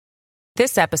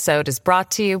This episode is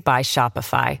brought to you by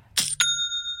Shopify.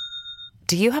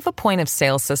 Do you have a point of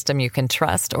sale system you can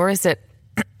trust, or is it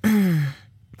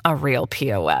a real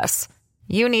POS?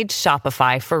 You need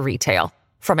Shopify for retail.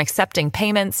 From accepting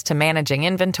payments to managing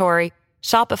inventory,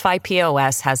 Shopify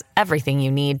POS has everything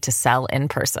you need to sell in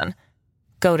person.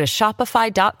 Go to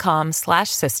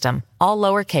shopify.com/system, all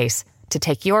lowercase, to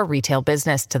take your retail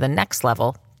business to the next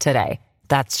level today.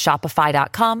 That's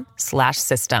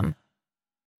shopify.com/system.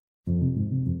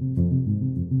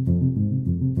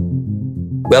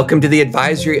 Welcome to the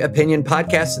Advisory Opinion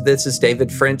Podcast. This is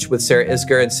David French with Sarah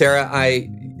Isgur. And Sarah,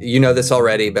 you know this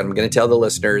already, but I'm going to tell the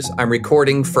listeners, I'm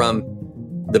recording from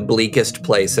the bleakest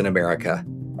place in America,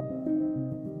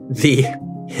 the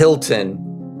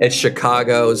Hilton at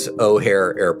Chicago's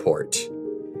O'Hare Airport.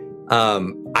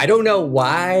 I don't know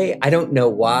why.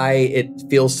 It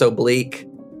feels so bleak,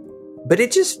 but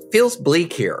it just feels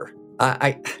bleak here.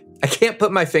 I can't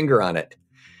put my finger on it.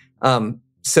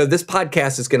 So this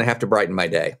podcast is going to have to brighten my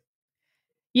day.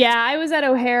 Yeah, I was at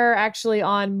O'Hare actually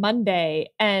on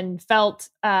Monday and felt,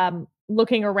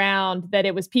 looking around, that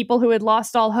it was people who had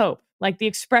lost all hope. Like the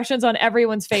expressions on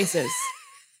everyone's faces.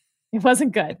 It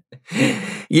wasn't good.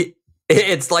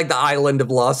 It's like the island of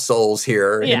lost souls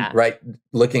here, yeah. Right?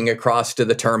 Looking across to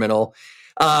the terminal.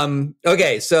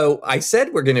 Okay, so I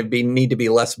said we're going to need to be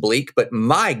less bleak, but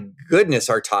my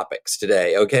goodness, our topics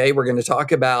today. Okay, we're going to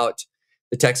talk about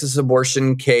the Texas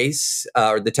abortion case,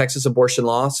 or the Texas abortion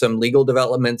law, some legal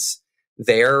developments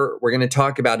there. We're going to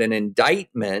talk about an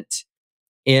indictment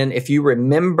in, if you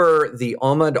remember, the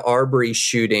Ahmaud Arbery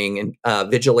shooting and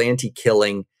vigilante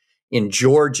killing in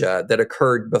Georgia that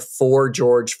occurred before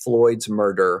George Floyd's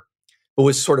murder, but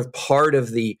was sort of part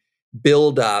of the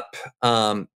buildup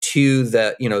to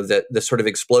the sort of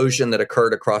explosion that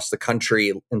occurred across the country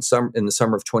in the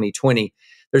summer of 2020.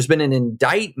 There's been an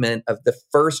indictment of the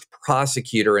first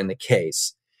prosecutor in the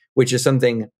case, which is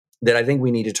something that I think we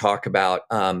need to talk about.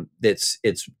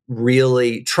 It's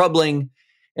really troubling.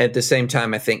 At the same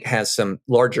time, I think has some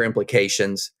larger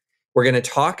implications. We're going to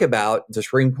talk about the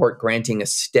Supreme Court granting a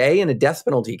stay in a death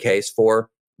penalty case for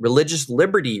religious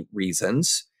liberty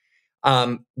reasons.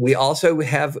 We also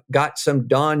have got some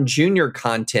Don Jr.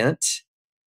 content,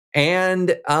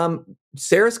 and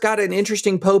Sarah's got an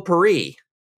interesting potpourri.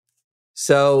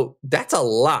 So that's a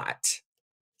lot.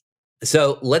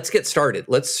 So let's get started.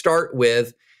 Let's start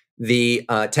with the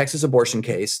Texas abortion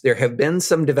case. There have been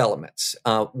some developments.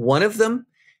 One of them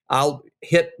I'll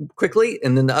hit quickly,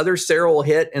 and then the other Sarah will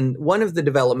hit. And one of the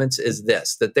developments is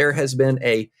this, that there has been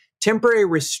a temporary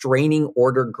restraining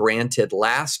order granted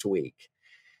last week.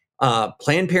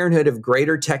 Planned Parenthood of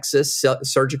Greater Texas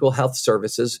Surgical Health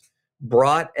Services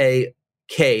brought a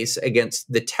case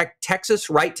against the Texas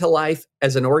Right to Life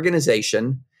as an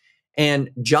organization and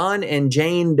John and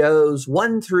Jane Doe's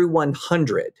 1 through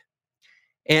 100.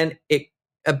 And it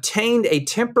obtained a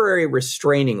temporary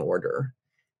restraining order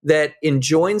that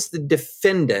enjoins the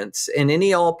defendants and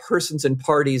any all persons and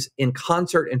parties in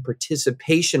concert and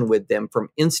participation with them from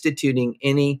instituting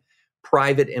any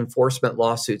private enforcement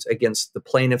lawsuits against the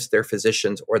plaintiffs, their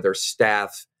physicians, or their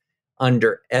staff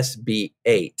under SB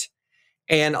 8.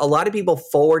 And a lot of people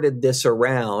forwarded this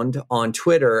around on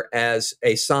Twitter as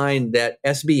a sign that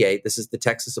SB 8, this is the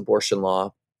Texas abortion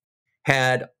law,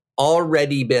 had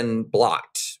already been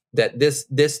blocked. That this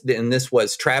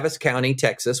was Travis County,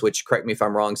 Texas, which, correct me if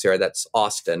I'm wrong, Sarah, that's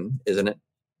Austin, isn't it?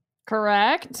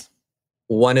 Correct.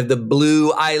 One of the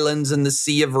blue islands in the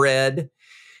Sea of Red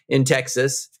in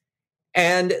Texas.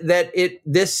 And that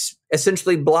this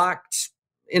essentially blocked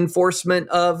enforcement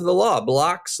of the law,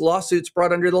 blocks lawsuits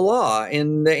brought under the law.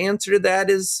 And the answer to that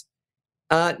is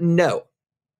no,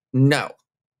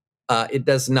 it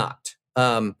does not.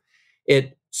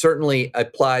 It certainly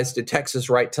applies to Texas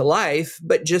Right to Life,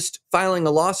 but just filing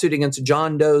a lawsuit against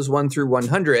John Doe's 1 through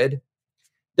 100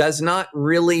 does not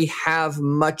really have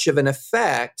much of an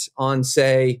effect on,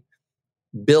 say,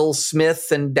 Bill Smith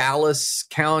in Dallas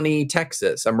County,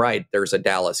 Texas. I'm right. There's a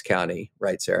Dallas County,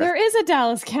 right, Sarah? There is a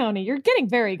Dallas County. You're getting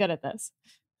very good at this.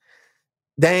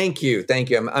 Thank you.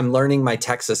 I'm learning my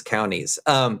Texas counties.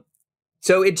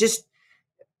 So it just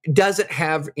doesn't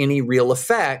have any real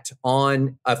effect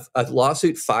on a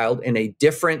lawsuit filed in a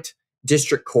different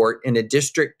district court in a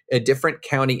different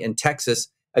county in Texas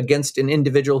against an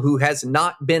individual who has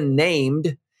not been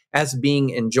named as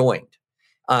being enjoined.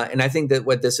 And I think that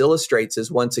what this illustrates is,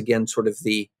 once again, sort of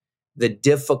the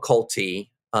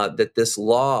difficulty that this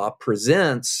law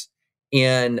presents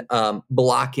in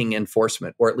blocking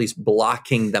enforcement, or at least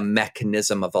blocking the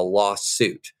mechanism of a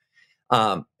lawsuit.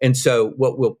 And so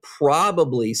what we'll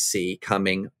probably see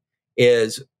coming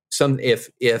is if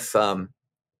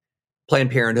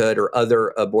Planned Parenthood or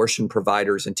other abortion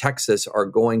providers in Texas are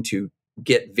going to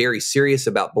get very serious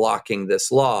about blocking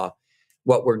this law,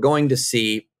 what we're going to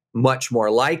see much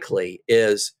more likely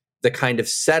is the kind of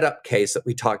setup case that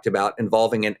we talked about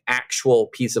involving an actual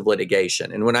piece of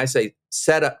litigation. And when I say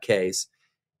setup case,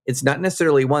 it's not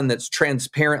necessarily one that's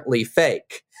transparently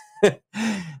fake,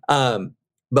 but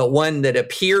one that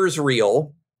appears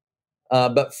real,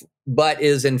 but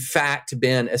is in fact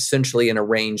been essentially an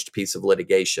arranged piece of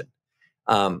litigation.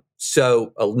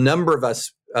 So a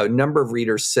number of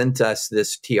readers sent us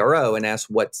this TRO and asked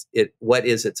what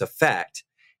is its effect,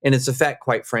 and its effect,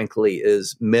 quite frankly,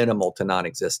 is minimal to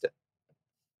non-existent.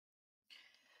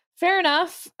 Fair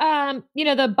enough.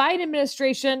 The Biden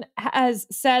administration has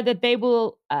said that they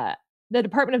will, the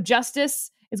Department of Justice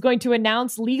is going to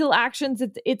announce legal actions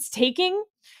that it's taking.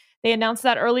 They announced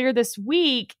that earlier this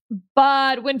week.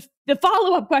 But when the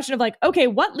follow-up question of like, okay,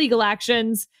 what legal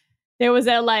actions? There was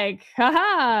a like,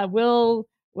 haha, we'll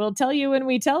tell you when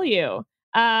we tell you,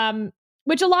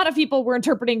 which a lot of people were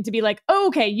interpreting to be like, oh,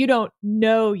 okay, you don't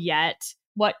know yet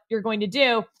what you're going to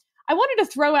do. I wanted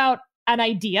to throw out an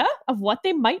idea of what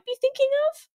they might be thinking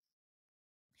of.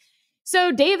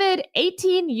 So, David,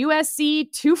 18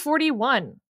 USC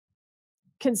 241,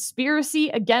 conspiracy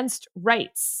against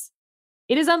rights.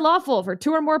 It is unlawful for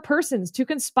two or more persons to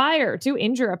conspire to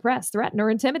injure, oppress, threaten, or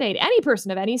intimidate any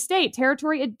person of any state,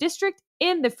 territory, and district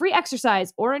in the free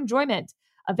exercise or enjoyment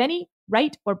of any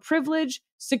right or privilege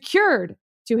secured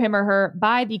to him or her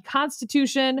by the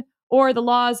Constitution or the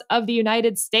laws of the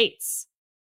United States.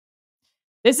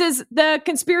 This is the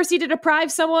conspiracy to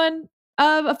deprive someone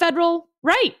of a federal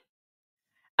right.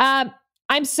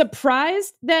 I'm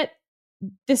surprised that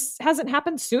this hasn't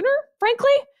happened sooner,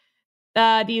 frankly.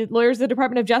 The lawyers of the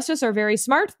Department of Justice are very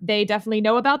smart. They definitely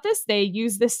know about this. They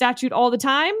use this statute all the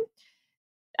time.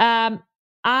 I'm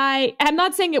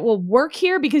not saying it will work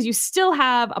here because you still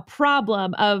have a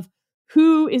problem of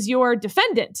who is your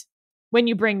defendant when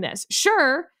you bring this.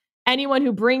 Sure, anyone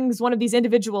who brings one of these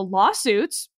individual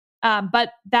lawsuits, but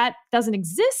that doesn't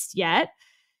exist yet.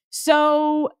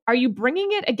 So are you bringing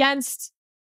it against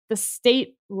the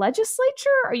state legislature?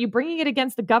 Are you bringing it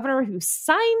against the governor who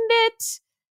signed it?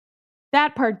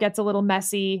 That part gets a little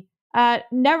messy.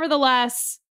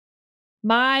 Nevertheless,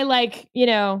 my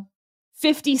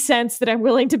 50 cents that I'm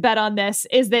willing to bet on this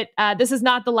is that this is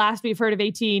not the last we've heard of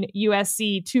 18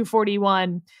 USC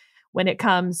 241 when it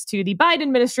comes to the Biden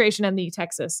administration and the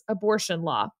Texas abortion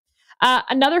law.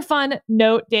 Another fun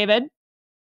note, David,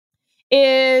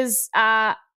 is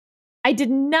I did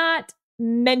not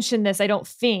mention this, I don't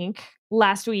think,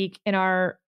 last week in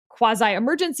our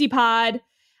quasi-emergency pod.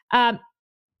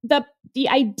 The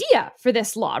idea for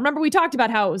this law, remember we talked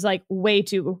about how it was like way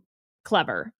too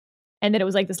clever and that it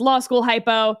was like this law school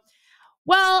hypo.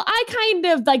 Well, I kind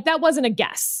of like, that wasn't a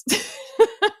guess.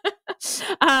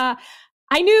 I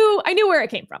knew where it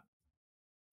came from.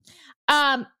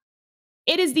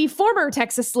 It is the former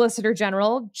Texas Solicitor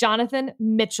General, Jonathan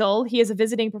Mitchell. He is a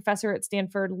visiting professor at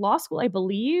Stanford Law School, I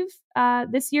believe,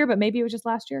 this year, but maybe it was just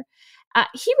last year.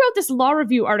 He wrote this law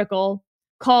review article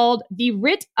called The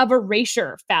Writ of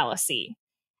Erasure Fallacy.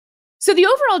 So the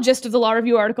overall gist of the law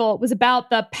review article was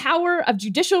about the power of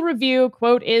judicial review,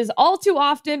 quote, is all too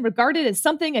often regarded as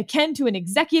something akin to an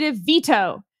executive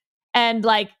veto. And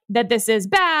like that this is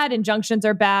bad, injunctions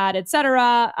are bad, et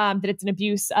cetera, that it's an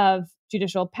abuse of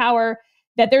judicial power,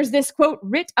 that there's this, quote,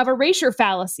 writ of erasure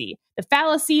fallacy, the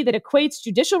fallacy that equates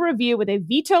judicial review with a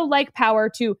veto-like power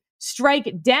to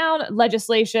strike down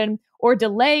legislation or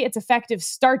delay its effective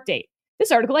start date.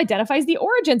 This article identifies the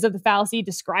origins of the fallacy,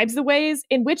 describes the ways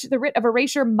in which the writ of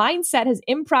erasure mindset has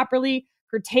improperly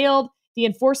curtailed the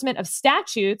enforcement of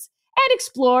statutes, and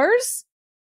explores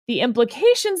the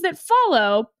implications that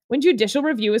follow when judicial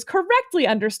review is correctly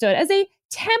understood as a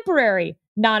temporary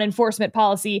non-enforcement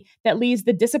policy that leaves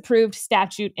the disapproved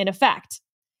statute in effect.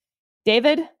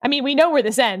 David, I mean, we know where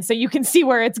this ends, so you can see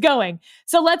where it's going.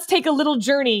 So let's take a little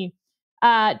journey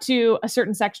to a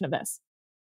certain section of this.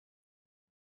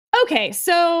 Okay,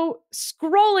 so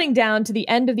scrolling down to the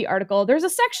end of the article, there's a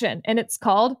section, and it's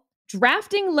called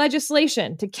Drafting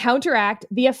Legislation to Counteract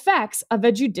the Effects of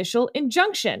a Judicial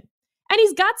Injunction. And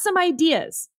he's got some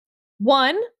ideas.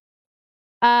 One,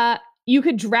 you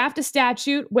could draft a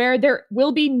statute where there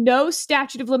will be no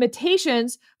statute of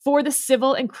limitations for the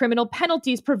civil and criminal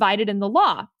penalties provided in the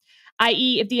law,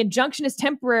 i.e., if the injunction is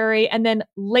temporary and then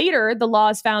later the law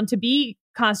is found to be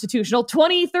constitutional,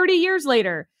 20, 30 years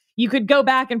later, you could go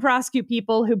back and prosecute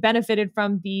people who benefited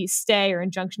from the stay or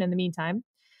injunction in the meantime.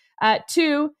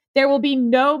 Two, There will be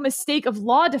no mistake of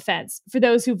law defense for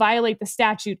those who violate the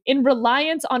statute in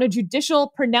reliance on a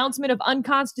judicial pronouncement of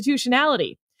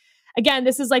unconstitutionality. Again,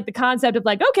 this is like the concept of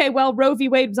like, okay, well, Roe v.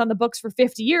 Wade was on the books for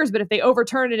 50 years, but if they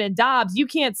overturn it in Dobbs, you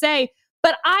can't say,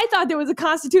 but I thought there was a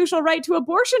constitutional right to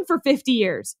abortion for 50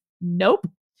 years. Nope.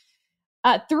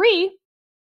 3,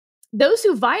 those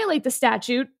who violate the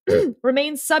statute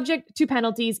remain subject to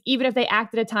penalties, even if they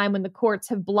act at a time when the courts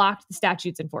have blocked the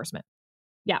statute's enforcement.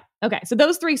 Yeah. Okay. So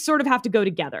those 3 sort of have to go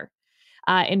together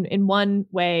in one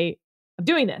way of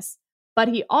doing this. But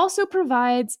he also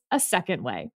provides a second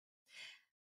way.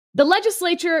 The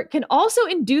legislature can also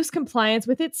induce compliance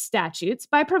with its statutes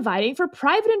by providing for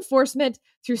private enforcement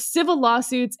through civil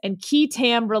lawsuits and qui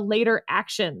tam relator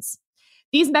actions.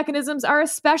 These mechanisms are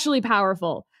especially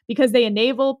powerful because they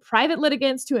enable private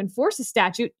litigants to enforce a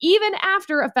statute even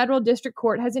after a federal district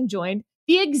court has enjoined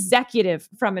the executive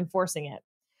from enforcing it.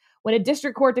 When a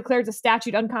district court declares a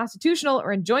statute unconstitutional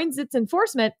or enjoins its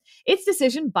enforcement, its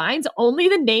decision binds only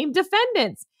the named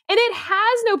defendants, and it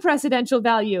has no precedential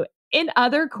value in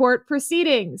other court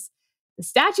proceedings. The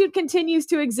statute continues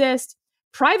to exist.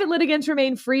 Private litigants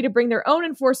remain free to bring their own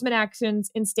enforcement actions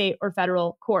in state or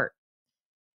federal court.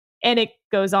 And it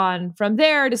goes on from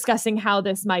there, discussing how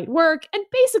this might work and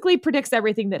basically predicts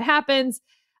everything that happens.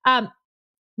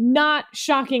 Not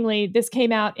shockingly, this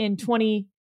came out in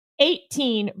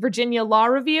 2018 Virginia Law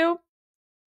Review,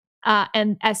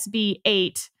 and SB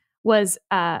 8 was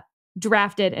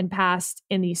drafted and passed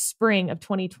in the spring of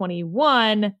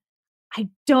 2021. I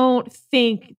don't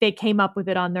think they came up with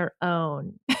it on their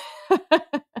own.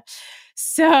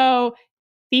 So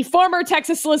the former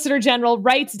Texas Solicitor General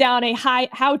writes down a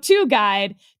how-to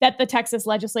guide that the Texas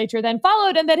legislature then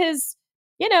followed and that has,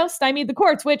 stymied the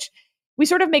courts, which we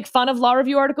sort of make fun of law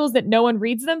review articles that no one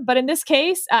reads them. But in this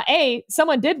case,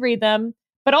 someone did read them,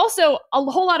 but also a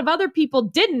whole lot of other people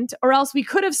didn't, or else we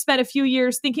could have spent a few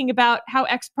years thinking about how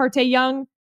Ex parte Young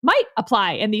might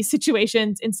apply in these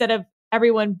situations instead of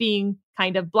everyone being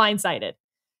kind of blindsided.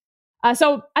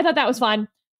 So I thought that was fun.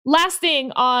 Last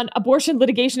thing on abortion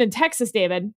litigation in Texas,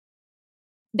 David.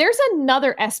 There's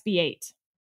another SB 8.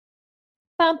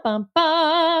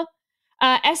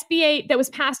 SB 8 that was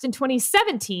passed in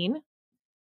 2017.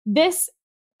 This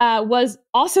was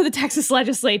also the Texas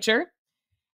legislature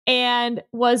and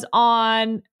was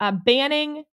on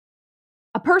banning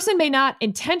a person may not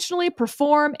intentionally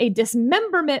perform a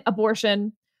dismemberment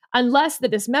abortion unless the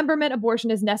dismemberment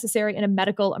abortion is necessary in a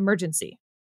medical emergency.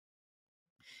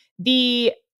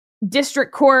 The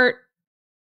district court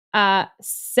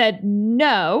said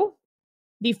no.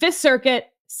 The Fifth Circuit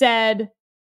said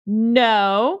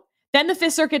no. Then the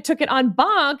Fifth Circuit took it en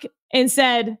banc and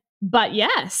said, but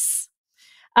yes.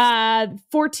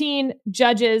 14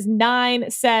 judges,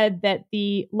 9 said that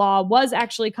the law was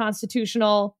actually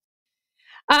constitutional.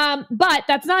 But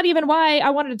that's not even why I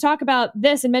wanted to talk about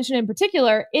this and mention it in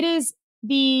particular. It is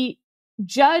the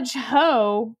Judge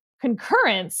Ho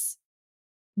concurrence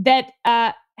that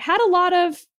had a lot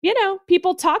of,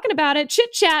 people talking about it,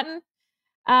 chit-chatting.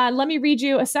 Let me read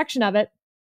you a section of it.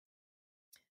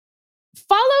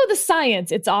 Follow the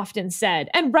science, it's often said,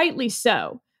 and rightly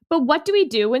so. But what do we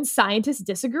do when scientists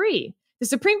disagree? The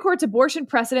Supreme Court's abortion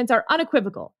precedents are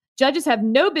unequivocal. Judges have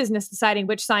no business deciding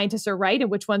which scientists are right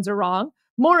and which ones are wrong.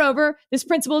 Moreover, this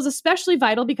principle is especially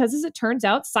vital because, as it turns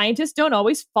out, scientists don't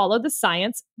always follow the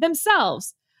science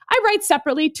themselves. I write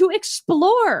separately to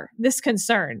explore this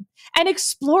concern, and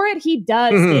explore it he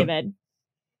does, David.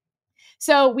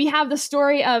 So we have the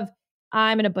story of,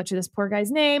 I'm going to butcher this poor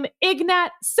guy's name,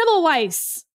 Ignat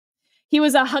Semmelweis. He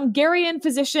was a Hungarian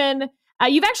physician.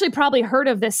 You've actually probably heard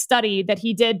of this study that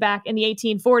he did back in the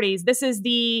 1840s. This is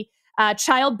the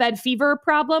childbed fever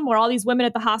problem, where all these women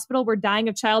at the hospital were dying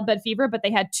of childbed fever, but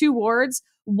they had 2 wards.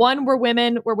 One where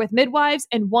women were with midwives,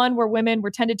 and one where women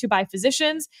were tended to by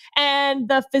physicians. And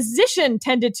the physician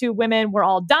tended to women were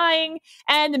all dying,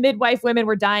 and the midwife women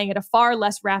were dying at a far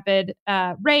less rapid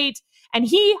rate. And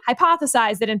he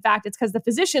hypothesized that, in fact, it's because the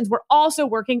physicians were also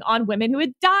working on women who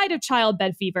had died of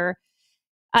childbed fever,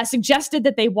 suggested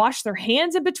that they wash their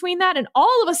hands in between that. And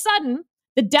all of a sudden,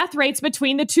 the death rates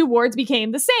between the 2 wards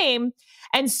became the same.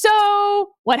 And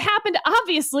so what happened,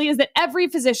 obviously, is that every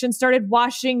physician started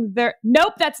washing their...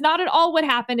 Nope, that's not at all what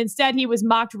happened. Instead, he was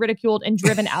mocked, ridiculed, and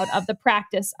driven out of the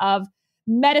practice of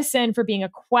medicine for being a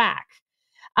quack.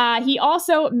 He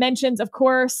also mentions, of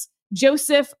course,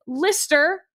 Joseph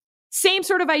Lister. Same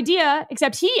sort of idea,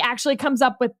 except he actually comes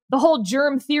up with the whole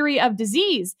germ theory of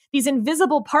disease, these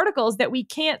invisible particles that we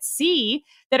can't see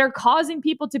that are causing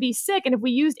people to be sick. And if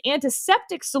we used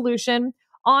antiseptic solution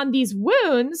on these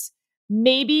wounds,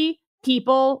 maybe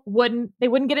people wouldn't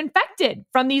get infected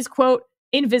from these, quote,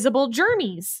 invisible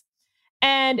germies.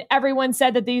 And everyone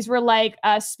said that these were like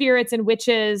spirits and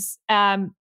witches,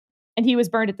 and he was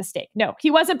burned at the stake. No, he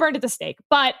wasn't burned at the stake,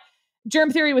 but germ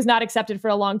theory was not accepted for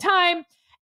a long time.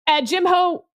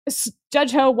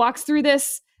 Judge Ho walks through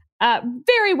this,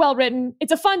 very well written.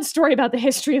 It's a fun story about the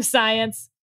history of science.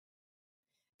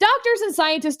 Doctors and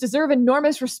scientists deserve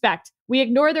enormous respect. We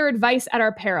ignore their advice at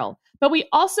our peril, but we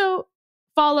also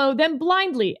follow them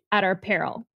blindly at our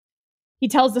peril. He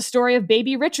tells the story of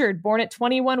baby Richard, born at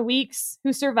 21 weeks,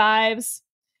 who survives.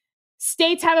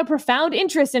 States have a profound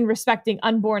interest in respecting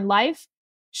unborn life.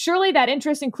 Surely that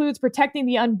interest includes protecting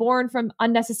the unborn from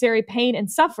unnecessary pain and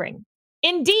suffering.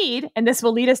 Indeed, and this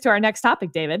will lead us to our next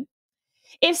topic, David,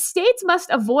 if states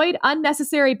must avoid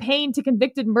unnecessary pain to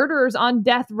convicted murderers on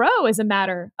death row as a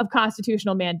matter of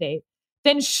constitutional mandate,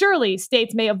 then surely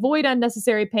states may avoid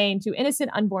unnecessary pain to innocent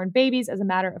unborn babies as a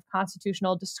matter of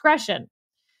constitutional discretion.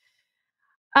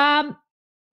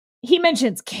 He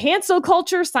mentions cancel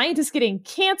culture, scientists getting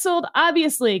canceled.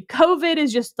 Obviously, COVID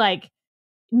is just like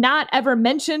not ever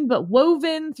mentioned, but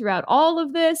woven throughout all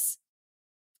of this.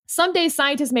 Someday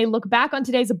scientists may look back on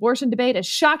today's abortion debate as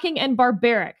shocking and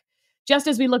barbaric, just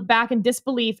as we look back in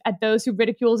disbelief at those who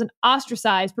ridicule and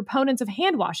ostracize proponents of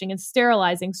hand washing and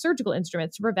sterilizing surgical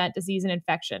instruments to prevent disease and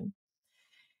infection.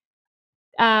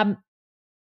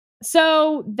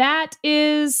 So that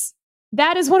is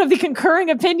one of the concurring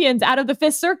opinions out of the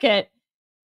Fifth Circuit.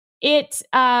 It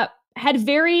had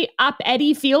very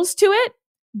op-edy feels to it,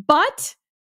 but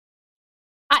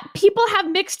people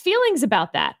have mixed feelings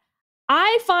about that.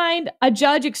 I find a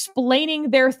judge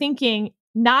explaining their thinking,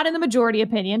 not in the majority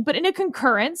opinion, but in a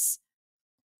concurrence,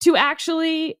 to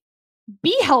actually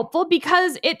be helpful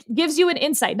because it gives you an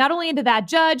insight, not only into that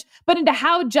judge, but into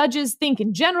how judges think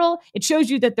in general. It shows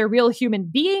you that they're real human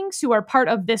beings who are part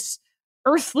of this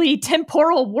earthly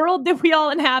temporal world that we all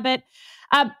inhabit.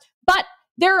 But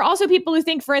there are also people who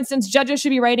think, for instance, judges should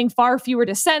be writing far fewer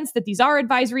dissents, that these are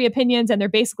advisory opinions, and they're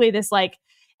basically this like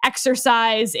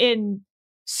exercise in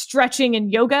stretching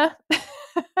and yoga.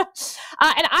 And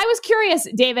I was curious,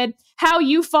 David, how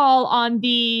you fall on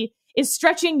is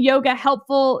stretching yoga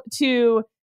helpful to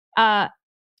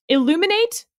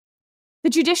illuminate the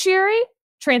judiciary,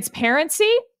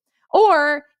 transparency,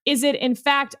 or is it in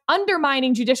fact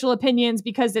undermining judicial opinions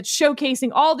because it's showcasing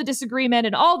all the disagreement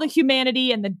and all the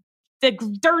humanity and the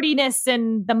dirtiness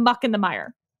and the muck and the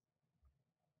mire?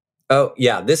 Oh,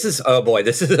 yeah. This is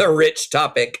a rich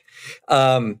topic.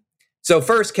 So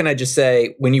first, can I just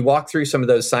say, when you walk through some of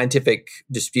those scientific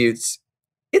disputes,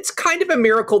 it's kind of a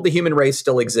miracle the human race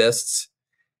still exists.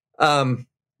 Like,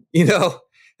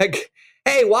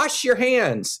 hey, wash your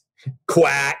hands.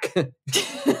 Quack.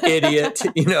 Idiot.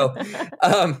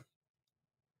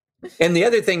 And the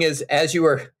other thing is, as you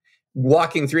were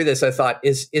walking through this, I thought,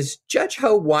 is Judge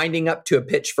Ho winding up to a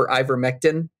pitch for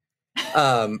ivermectin?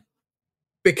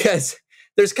 Because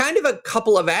there's kind of a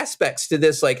couple of aspects to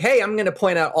this, like, hey, I'm going to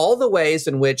point out all the ways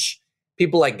in which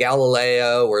people like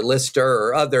Galileo or Lister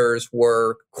or others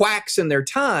were quacks in their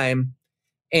time,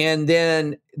 and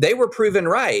then they were proven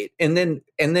right. And then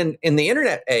in the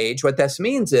internet age, what this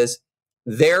means is,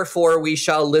 therefore we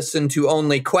shall listen to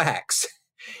only quacks.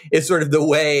 Is sort of the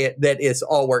way that it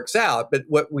all works out. But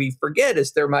what we forget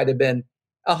is there might have been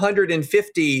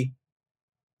 150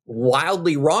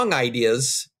 wildly wrong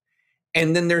ideas,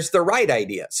 and then there's the right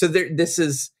idea. So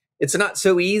it's not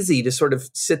so easy to sort of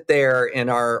sit there in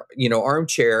our,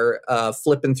 armchair,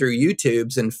 flipping through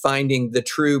YouTubes and finding the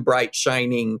true, bright,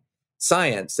 shining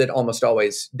science that almost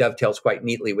always dovetails quite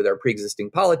neatly with our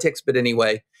pre-existing politics. But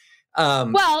anyway.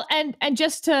 Well, and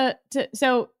just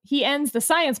so he ends the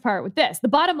science part with this. The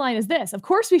bottom line is this: of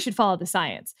course we should follow the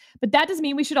science, but that doesn't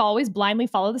mean we should always blindly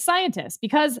follow the scientists,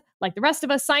 because like the rest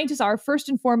of us, scientists are first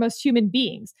and foremost human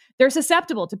beings. They're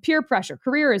susceptible to peer pressure,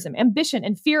 careerism, ambition,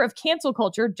 and fear of cancel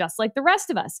culture, just like the rest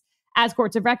of us, as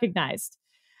courts have recognized.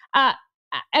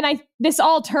 This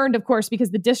all turned, of course,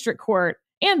 because the district court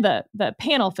and the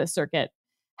panel Fifth Circuit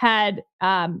had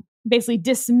basically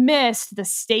dismissed the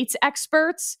state's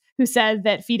experts who said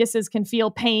that fetuses can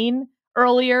feel pain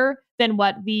earlier than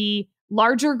what the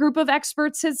larger group of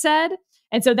experts had said.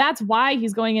 And so that's why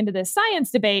he's going into this science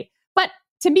debate. But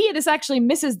to me, this actually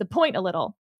misses the point a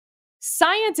little.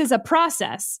 Science is a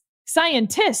process.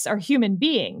 Scientists are human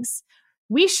beings.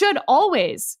 We should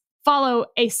always follow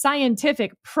a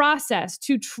scientific process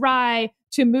to try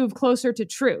to move closer to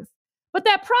truth. But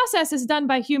that process is done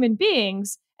by human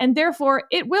beings, and therefore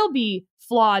it will be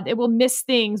flawed. It will miss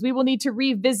things. We will need to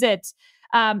revisit.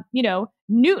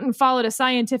 Newton followed a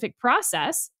scientific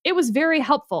process. It was very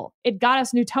helpful. It got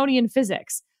us Newtonian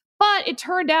physics. But it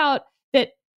turned out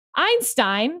that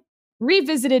Einstein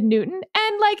revisited Newton,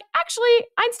 and actually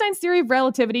Einstein's theory of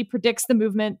relativity predicts the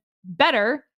movement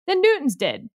better than Newton's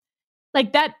did.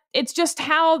 That, it's just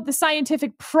how the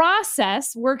scientific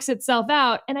process works itself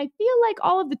out. And I feel like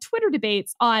all of the Twitter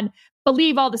debates on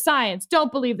believe all the science,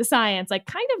 don't believe the science,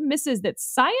 kind of misses that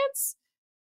science,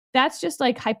 that's just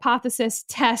hypothesis,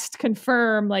 test,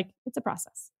 confirm, it's a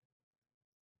process.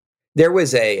 There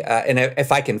was and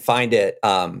if I can find it,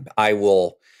 I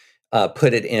will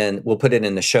put it in, we'll put it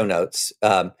in the show notes.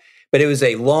 But it was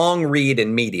a long read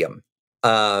in Medium.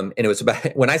 And it was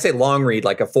about, when I say long read,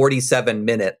 like a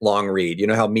 47-minute long read, you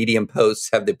know how Medium posts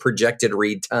have the projected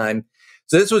read time.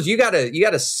 So this was, you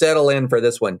gotta settle in for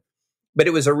this one. But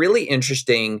it was a really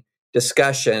interesting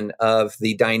discussion of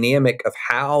the dynamic of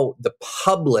how the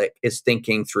public is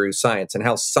thinking through science and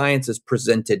how science is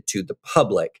presented to the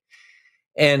public.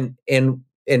 And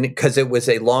because it was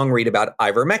a long read about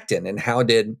ivermectin and how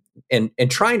did, and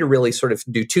trying to really sort of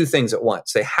do two things at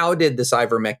once. Say, how did this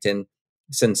ivermectin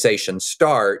sensation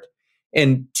start?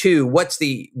 And two, what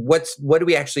do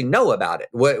we actually know about it?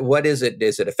 What is it?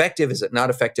 Is it effective? Is it not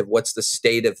effective? What's the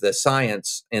state of the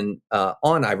science on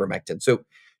ivermectin? So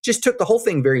just took the whole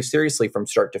thing very seriously from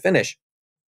start to finish.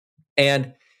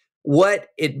 And what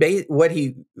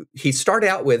he started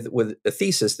out with a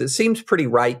thesis that seems pretty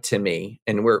right to me,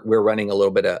 and we're running a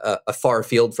little bit a far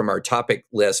field from our topic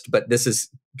list, but this is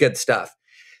good stuff.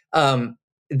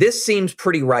 This seems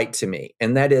pretty right to me,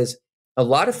 and that is a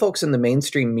lot of folks in the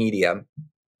mainstream media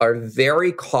are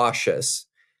very cautious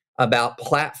about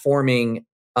platforming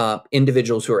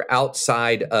individuals who are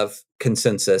outside of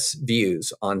consensus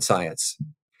views on science.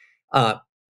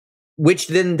 Which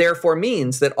then therefore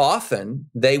means that often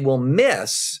they will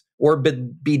miss or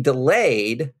be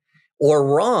delayed or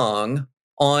wrong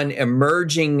on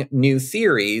emerging new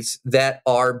theories that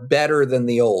are better than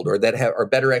the old, or that are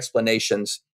better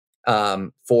explanations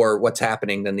for what's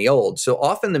happening than the old. So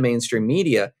often the mainstream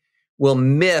media will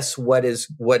miss what is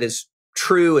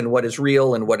true and what is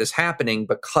real and what is happening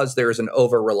because there is an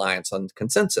over-reliance on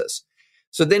consensus.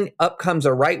 So then up comes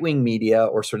a right-wing media,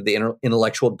 or sort of the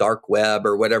intellectual dark web,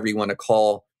 or whatever you want to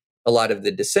call a lot of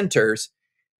the dissenters.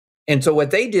 And so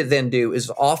what they then do is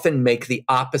often make the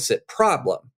opposite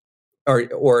problem,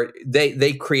 or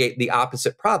they create the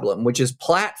opposite problem, which is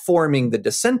platforming the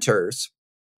dissenters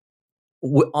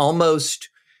almost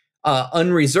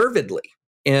unreservedly.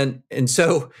 And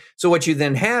so what you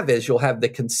then have is you'll have the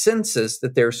consensus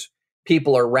that their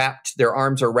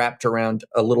arms are wrapped around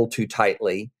a little too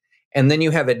tightly. And then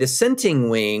you have a dissenting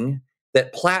wing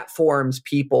that platforms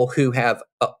people who have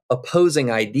opposing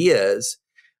ideas,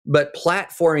 but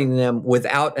platforming them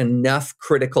without enough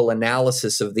critical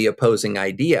analysis of the opposing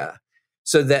idea,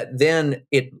 so that then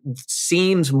it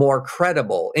seems more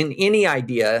credible. In any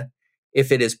idea, if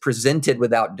it is presented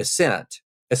without dissent,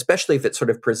 especially if it's sort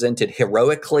of presented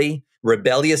heroically,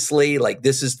 rebelliously, like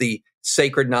this is the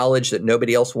sacred knowledge that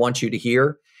nobody else wants you to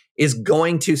hear, is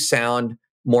going to sound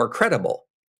more credible.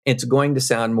 It's going to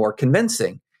sound more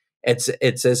convincing. It's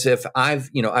as if I've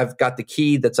got the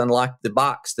key that's unlocked the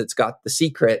box that's got the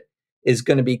secret, is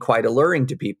going to be quite alluring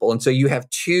to people. And so you have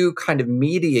two kind of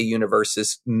media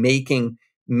universes making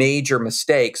major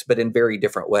mistakes, but in very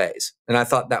different ways. And I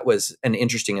thought that was an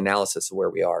interesting analysis of where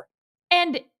we are.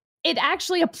 And it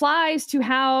actually applies to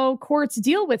how courts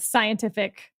deal with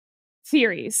scientific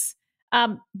theories.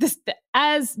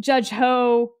 As Judge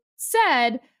Ho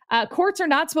said, courts are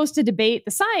not supposed to debate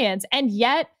the science, and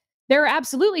yet there are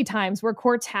absolutely times where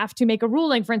courts have to make a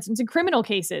ruling. For instance, in criminal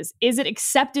cases, is it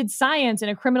accepted science in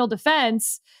a criminal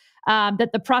defense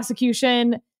that the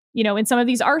prosecution, in some of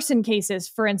these arson cases,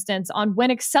 for instance, on when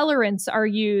accelerants are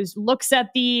used, looks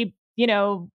at the,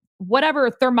 whatever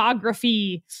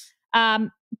thermography.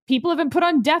 People have been put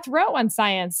on death row on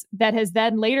science that has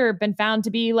then later been found to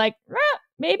be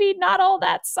maybe not all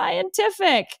that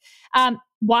scientific.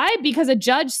 Why? Because a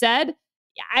judge said,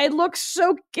 it looks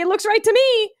right to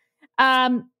me.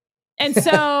 And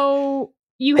so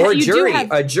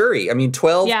a jury. I mean,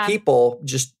 12 people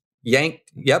just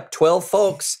yanked. Yep. 12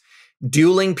 folks,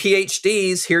 dueling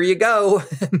PhDs. Here you go.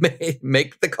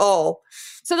 Make the call.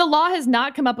 So the law has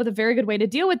not come up with a very good way to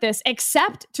deal with this,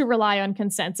 except to rely on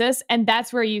consensus. And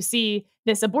that's where you see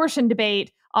this abortion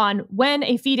debate on when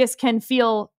a fetus can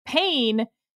feel pain.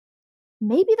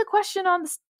 Maybe the question on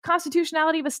the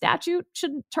constitutionality of a statute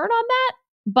shouldn't turn on that.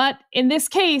 But in this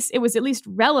case, it was at least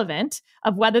relevant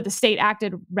of whether the state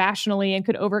acted rationally and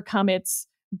could overcome its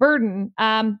burden.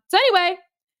 So anyway,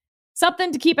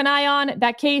 something to keep an eye on.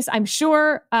 That case, I'm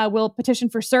sure, will petition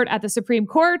for cert at the Supreme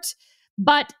Court.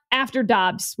 But after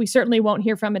Dobbs, we certainly won't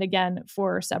hear from it again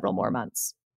for several more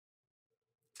months.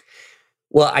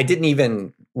 Well,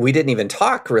 we didn't even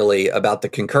talk really about the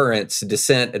concurrence,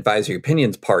 dissent, advisory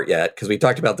opinions part yet, because we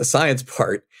talked about the science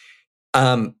part.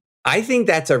 I think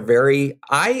that's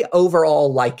I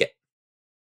overall like it.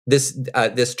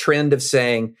 This trend of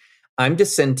saying, I'm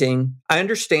dissenting. I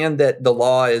understand that the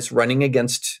law is running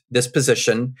against this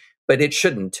position, but it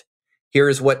shouldn't. Here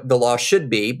is what the law should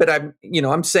be. But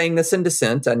I'm saying this in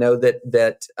dissent. I know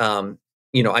that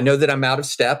I know that I'm out of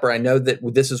step, or I know that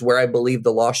this is where I believe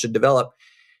the law should develop.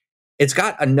 It's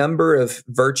got a number of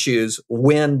virtues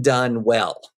when done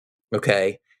well.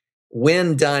 Okay.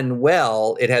 When done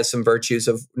well, it has some virtues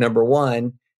of, number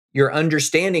one, your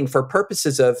understanding for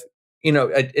purposes of,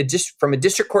 just from a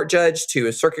district court judge to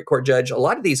a circuit court judge. A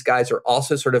lot of these guys are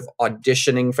also sort of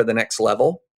auditioning for the next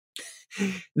level.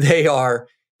 They're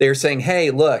saying,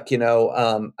 hey, look,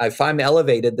 if I'm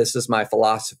elevated, this is my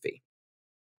philosophy.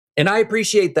 And I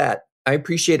appreciate that. I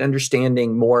appreciate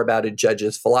understanding more about a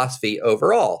judge's philosophy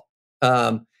overall.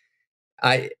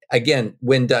 Again,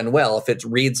 when done well, if it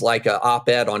reads like an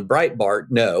op-ed on Breitbart,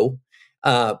 no.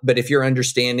 But if you're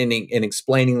understanding and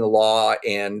explaining the law,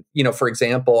 and, for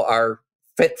example, our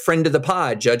friend of the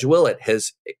pod, Judge Willett,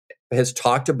 has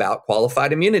talked about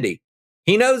qualified immunity.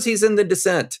 He knows he's in the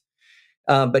dissent,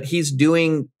 but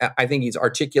I think he's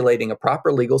articulating a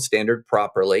proper legal standard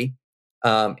properly.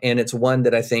 And it's one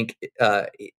that I think,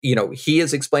 he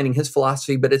is explaining his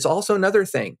philosophy, but it's also another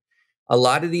thing. A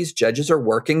lot of these judges are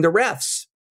working the refs.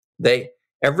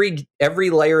 Every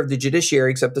layer of the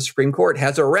judiciary, except the Supreme Court,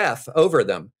 has a ref over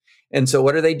them. And so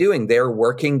what are they doing? They're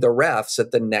working the refs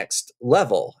at the next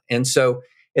level. And so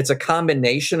it's a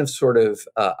combination of sort of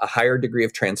a higher degree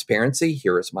of transparency.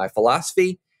 Here is my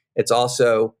philosophy. It's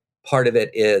also, part of it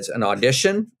is an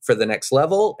audition for the next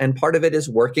level, and part of it is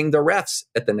working the refs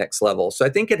at the next level. So I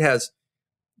think it has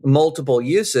multiple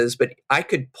uses, but I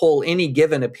could pull any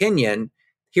given opinion.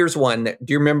 Here's one.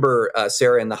 Do you remember,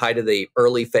 Sarah, in the height of the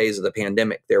early phase of the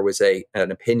pandemic, there was an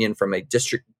opinion from a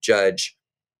district judge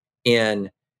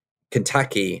in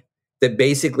Kentucky that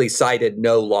basically cited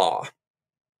no law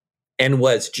and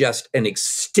was just an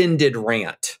extended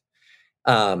rant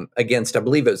against, I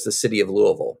believe it was the city of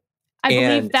Louisville. I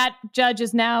believe that judge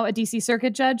is now a DC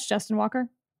Circuit judge, Justin Walker.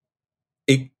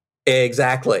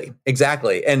 Exactly.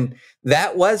 And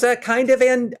that was a kind of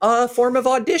a form of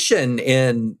audition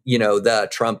in, the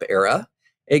Trump era,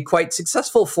 a quite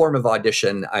successful form of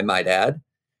audition, I might add.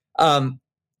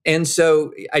 And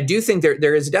so I do think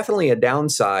there is definitely a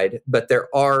downside, but there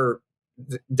are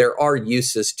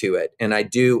uses to it. And I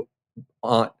do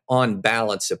on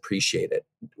balance appreciate it.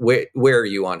 Where are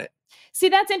you on it? See,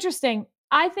 that's interesting.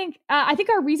 I think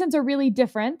our reasons are really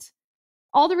different.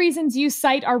 All the reasons you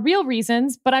cite are real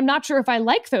reasons, but I'm not sure if I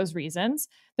like those reasons.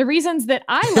 The reasons that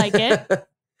I like it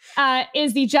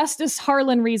is the Justice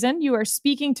Harlan reason. You are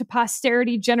speaking to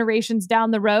posterity generations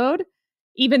down the road,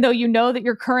 even though you know that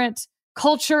your current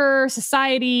culture,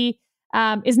 society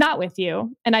is not with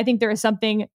you. And I think there is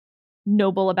something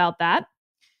noble about that.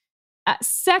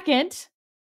 Second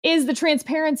is the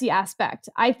transparency aspect.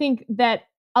 I think that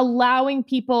allowing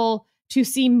people to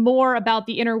see more about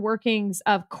the inner workings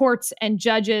of courts and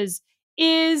judges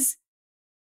is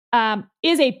a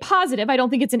positive. I don't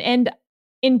think it's an end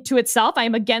into itself. I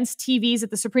am against TVs at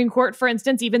the Supreme Court, for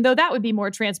instance, even though that would be more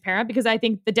transparent, because I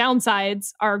think the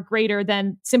downsides are greater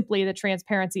than simply the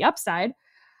transparency upside.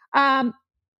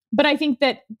 But I think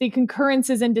that the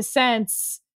concurrences and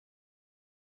dissents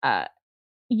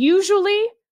usually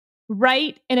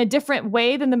write in a different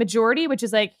way than the majority, which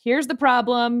is like, here's the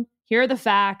problem, here are the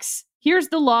facts, here's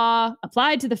the law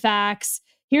applied to the facts,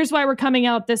 here's why we're coming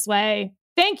out this way.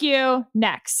 Thank you.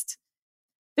 Next.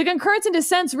 The concurrence and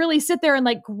dissents really sit there and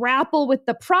grapple with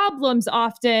the problems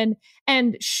often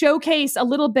and showcase a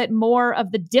little bit more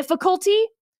of the difficulty,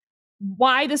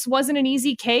 why this wasn't an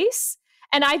easy case.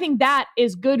 And I think that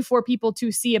is good for people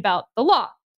to see about the law.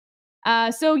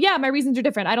 So yeah, my reasons are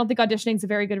different. I don't think auditioning is a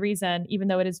very good reason, even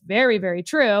though it is very, very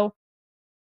true.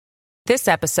 This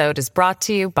episode is brought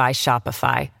to you by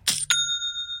Shopify.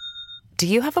 Do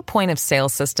you have a point of sale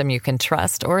system you can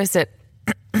trust, or is it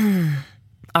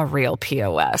a real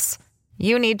POS?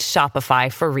 You need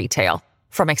Shopify for retail.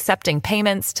 From accepting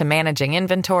payments to managing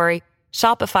inventory,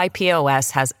 Shopify POS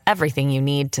has everything you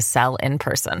need to sell in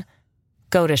person.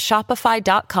 Go to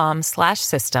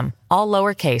shopify.com/system, all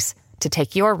lowercase, to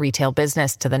take your retail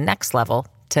business to the next level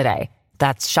today.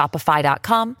 That's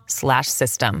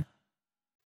shopify.com/system.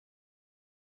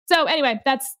 So anyway,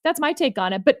 that's my take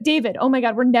on it. But David, oh my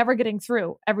God, we're never getting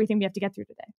through everything we have to get through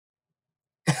today.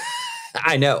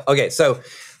 I know. Okay, so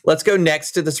let's go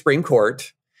next to the Supreme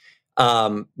Court.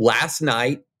 Last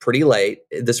night, pretty late.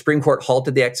 The Supreme Court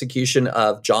halted the execution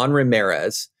of John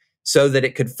Ramirez so that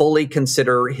it could fully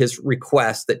consider his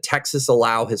request that Texas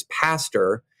allow his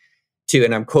pastor to,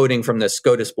 and I'm quoting from the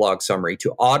SCOTUS blog summary,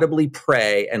 to audibly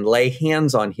pray and lay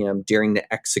hands on him during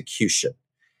the execution.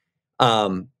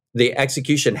 The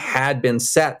execution had been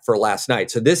set for last night.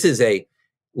 So this is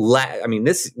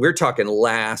we're talking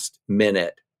last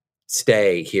minute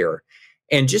stay here.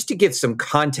 And just to give some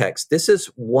context, this is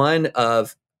one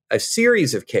of a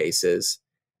series of cases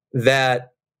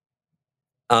that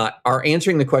are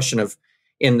answering the question of,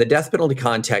 in the death penalty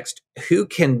context, who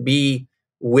can be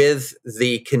with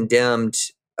the condemned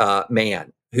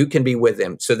man? Who can be with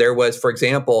him? So there was, for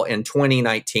example, in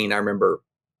 2019, I remember,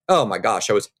 oh my gosh,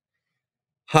 I was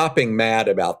hopping mad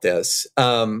about this,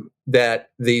 that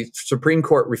the Supreme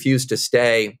Court refused to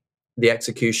stay the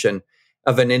execution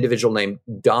of an individual named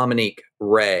Dominique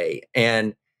Ray.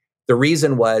 And the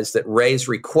reason was that Ray's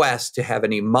request to have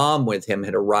an imam with him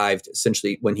had arrived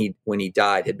essentially when he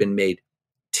died, had been made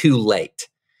too late.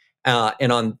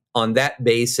 And on that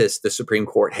basis, the Supreme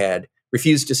Court had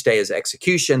refused to stay his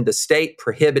execution. The state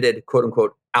prohibited, quote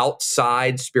unquote,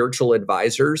 outside spiritual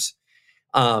advisors.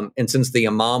 And since the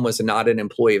imam was not an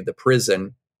employee of the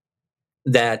prison,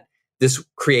 that this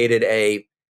created a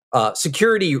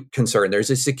security concern. There's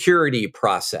a security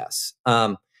process.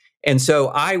 And so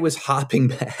I was hopping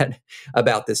mad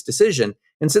about this decision.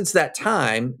 And since that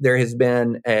time, there has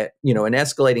been an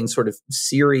escalating sort of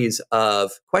series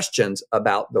of questions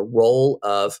about the role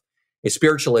of a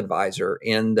spiritual advisor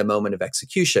in the moment of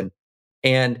execution.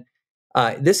 And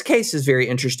this case is very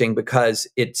interesting because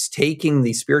it's taking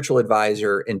the spiritual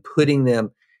advisor and putting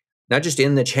them not just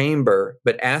in the chamber,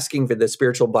 but asking for the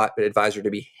spiritual advisor to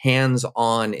be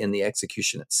hands-on in the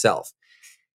execution itself.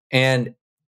 And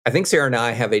I think Sarah and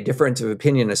I have a difference of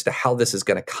opinion as to how this is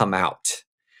going to come out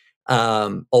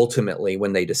ultimately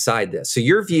when they decide this. So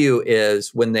your view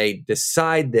is when they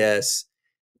decide this,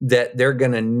 that they're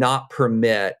going to not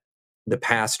permit the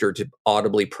pastor to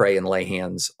audibly pray and lay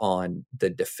hands on the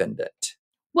defendant.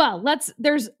 Well,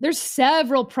 there's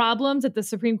several problems that the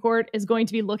Supreme Court is going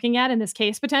to be looking at in this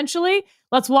case, potentially.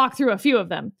 Let's walk through a few of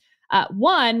them.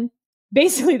 One,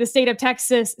 basically the state of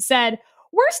Texas said,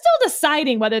 we're still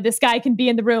deciding whether this guy can be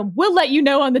in the room. We'll let you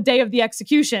know on the day of the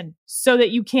execution so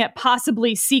that you can't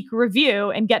possibly seek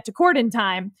review and get to court in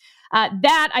time.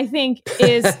 That, I think,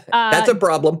 is that's a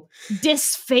problem.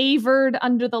 Disfavored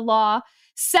under the law.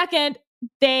 Second,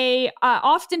 they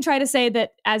often try to say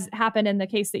that, as happened in the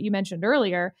case that you mentioned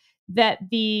earlier, that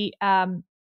the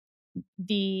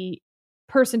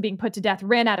person being put to death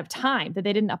ran out of time, that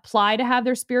they didn't apply to have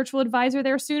their spiritual advisor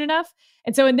there soon enough.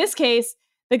 And so in this case,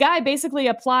 the guy basically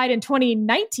applied in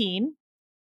 2019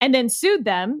 and then sued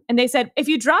them. And they said, if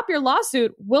you drop your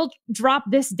lawsuit, we'll drop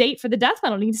this date for the death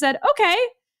penalty. He said, okay.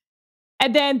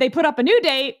 And then they put up a new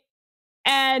date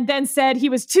and then said he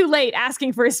was too late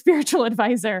asking for a spiritual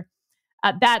advisor.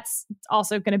 That's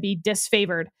also going to be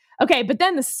disfavored. Okay, but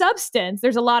then the substance,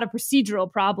 there's a lot of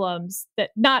procedural problems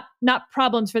that not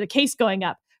problems for the case going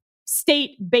up,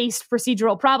 state-based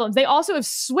procedural problems. They also have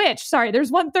switched. Sorry,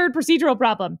 there's one third procedural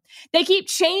problem. They keep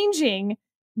changing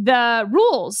the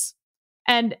rules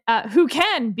and who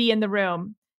can be in the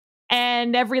room.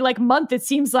 And every month, it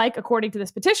seems like, according to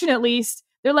this petition at least,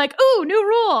 they're like, ooh, new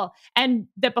rule. And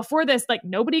that before this,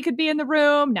 nobody could be in the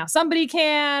room. Now somebody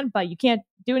can, but you can't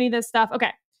do any of this stuff.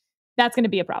 Okay, that's going to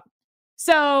be a problem.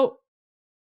 So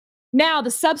now the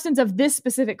substance of this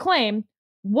specific claim,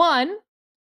 one,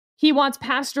 he wants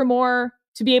Pastor Moore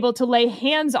to be able to lay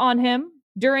hands on him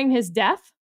during his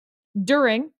death.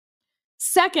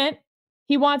 Second,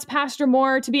 he wants Pastor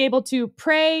Moore to be able to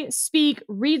pray, speak,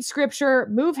 read scripture,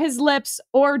 move his lips,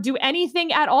 or do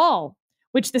anything at all,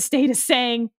 which the state is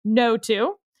saying no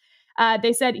to.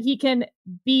 They said he can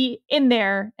be in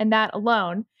there and that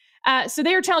alone. So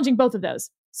they are challenging both of those.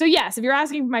 So yes, if you're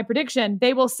asking for my prediction,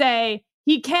 they will say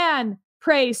he can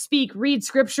pray, speak, read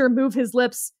scripture, move his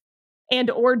lips, and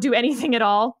or do anything at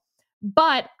all.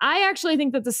 But I actually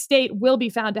think that the state will be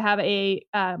found to have a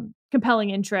compelling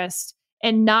interest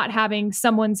in not having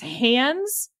someone's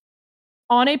hands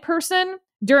on a person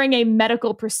during a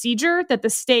medical procedure that the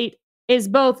state is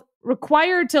both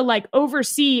required to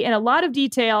oversee in a lot of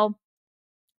detail.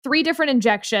 3 different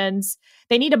injections.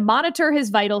 They need to monitor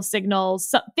his vital signals.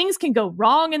 So things can go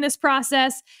wrong in this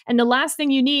process. And the last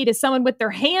thing you need is someone with their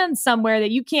hands somewhere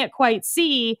that you can't quite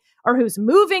see or who's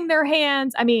moving their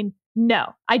hands. I mean,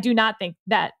 no, I do not think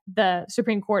that the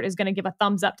Supreme Court is going to give a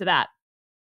thumbs up to that.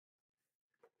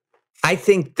 I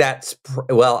think that's,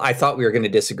 I thought we were going to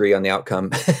disagree on the outcome.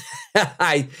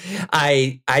 I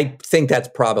think that's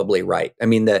probably right. I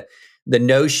mean, the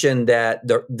notion that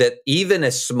that even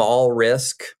a small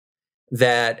risk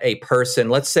that a person,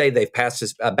 let's say they've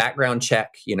passed a background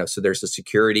check, so there's a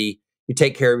security, you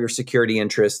take care of your security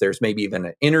interests. There's maybe even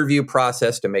an interview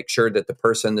process to make sure that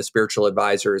the spiritual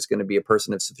advisor, is going to be a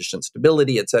person of sufficient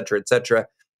stability, et cetera, et cetera.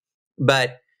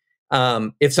 But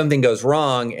if something goes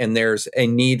wrong and there's a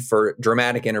need for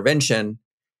dramatic intervention,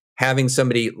 having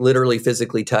somebody literally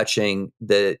physically touching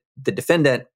the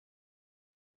defendant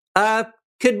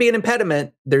could be an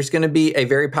impediment. There's going to be a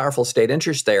very powerful state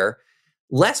interest there.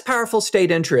 Less powerful state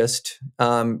interest,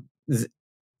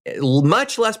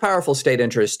 much less powerful state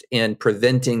interest in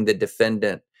preventing the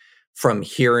defendant from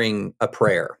hearing a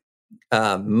prayer.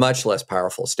 Much less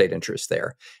powerful state interest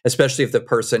there, especially if the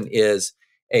person is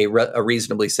a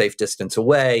reasonably safe distance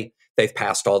away. They've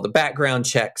passed all the background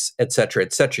checks, et cetera,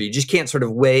 et cetera. You just can't sort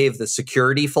of wave the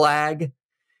security flag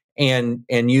and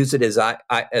use it as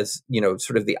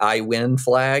sort of the I win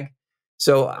flag.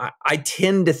 So I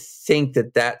tend to think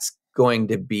that that's going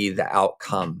to be the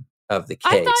outcome of the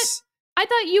case. I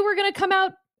thought you were going to come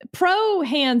out pro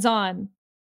hands-on.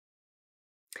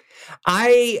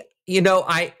 I'm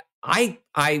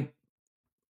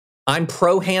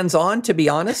pro hands-on, to be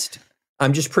honest.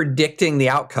 I'm just predicting the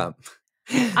outcome.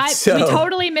 We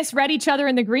totally misread each other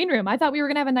in the green room. I thought we were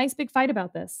going to have a nice big fight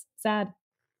about this. Sad.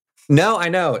 No, I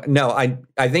know. No, I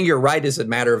think you're right as a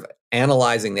matter of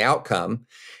analyzing the outcome.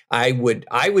 I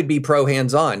would be pro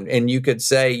hands-on, and you could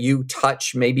say you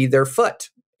touch maybe their foot,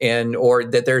 or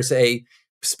that there's a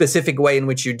specific way in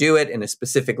which you do it in a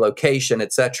specific location,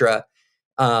 et cetera.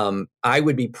 I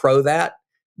would be pro that,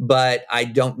 but I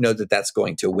don't know that that's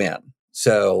going to win.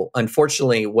 So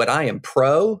unfortunately, what I am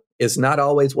pro is not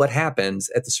always what happens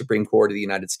at the Supreme Court of the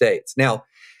United States. Now,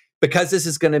 because this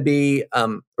is going to be a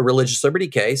religious liberty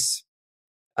case,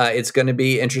 it's going to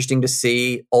be interesting to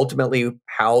see ultimately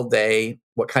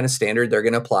what kind of standard they're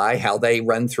going to apply, how they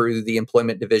run through the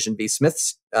Employment Division v.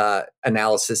 Smith's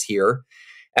analysis here,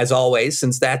 as always,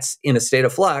 since that's in a state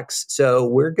of flux. So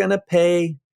we're going to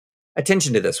pay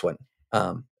attention to this one.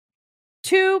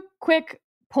 Two quick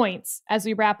points as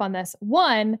we wrap on this.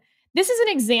 One, this is an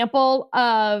example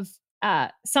of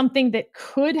something that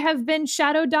could have been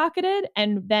shadow docketed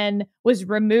and then was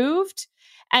removed.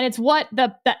 And it's what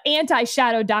the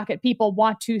anti-shadow docket people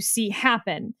want to see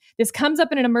happen. This comes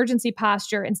up in an emergency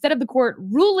posture. Instead of the court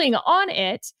ruling on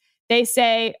it, they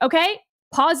say, okay,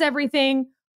 pause everything.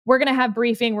 We're going to have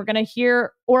briefing. We're going to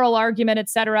hear oral argument, et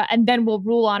cetera, and then we'll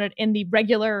rule on it in the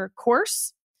regular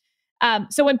course.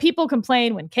 So when people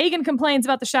complain, when Kagan complains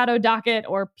about the shadow docket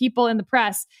or people in the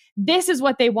press, this is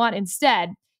what they want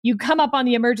instead. You come up on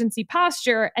the emergency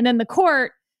posture, and then the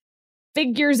court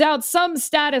figures out some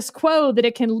status quo that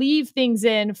it can leave things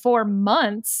in for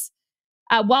months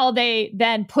while they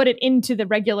then put it into the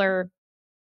regular,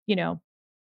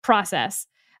 process.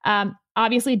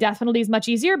 Obviously, death penalty is much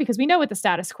easier because we know what the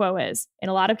status quo is. In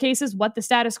a lot of cases, what the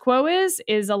status quo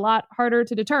is a lot harder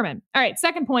to determine. All right,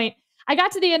 second point. I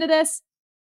got to the end of this,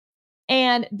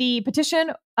 and the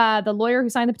petition, the lawyer who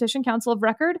signed the petition, counsel of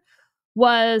record,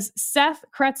 was Seth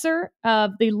Kretzer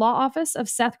of the law office of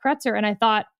Seth Kretzer. And I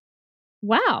thought,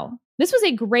 wow, this was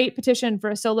a great petition for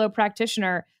a solo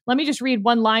practitioner. Let me just read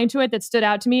one line to it that stood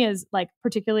out to me as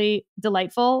particularly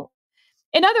delightful.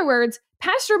 In other words,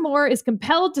 Pastor Moore is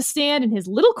compelled to stand in his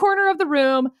little corner of the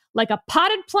room like a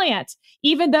potted plant,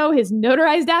 even though his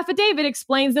notarized affidavit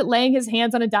explains that laying his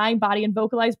hands on a dying body and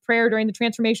vocalized prayer during the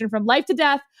transformation from life to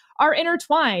death are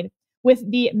intertwined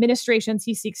with the ministrations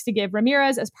he seeks to give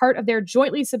Ramirez as part of their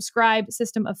jointly subscribed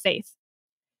system of faith.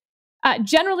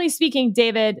 Generally speaking,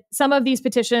 David, some of these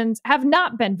petitions have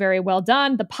not been very well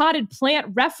done. The potted plant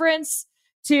reference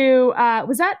to,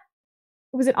 was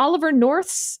it Oliver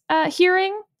North's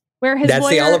hearing? Where his That's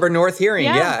lawyer, the Oliver North hearing.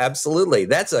 Yeah, absolutely.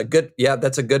 That's a good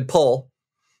pull.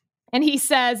 And he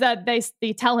says that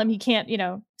they tell him he can't,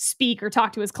 speak or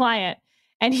talk to his client.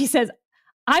 And he says,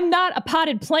 I'm not a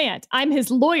potted plant. I'm his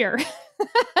lawyer.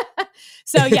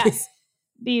 So yes,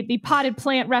 the potted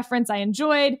plant reference I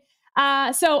enjoyed.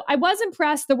 So I was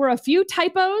impressed. There were a few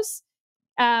typos,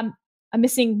 a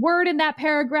missing word in that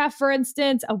paragraph, for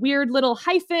instance, a weird little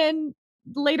hyphen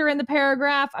later in the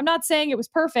paragraph. I'm not saying it was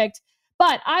perfect,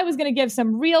 but I was going to give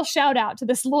some real shout out to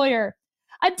this lawyer.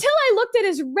 Until I looked at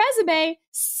his resume,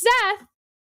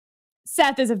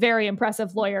 Seth is a very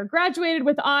impressive lawyer. Graduated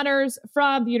with honors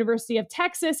from the University of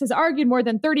Texas, has argued more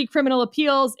than 30 criminal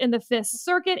appeals in the Fifth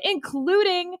Circuit,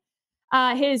 including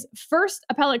his first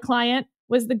appellate client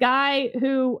was the guy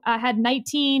who had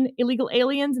 19 illegal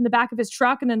aliens in the back of his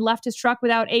truck and then left his truck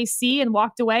without AC and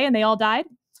walked away, and they all died.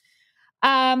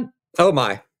 Oh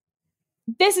my.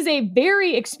 This is a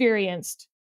very experienced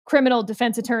criminal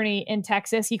defense attorney in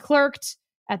Texas. He clerked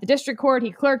at the district court.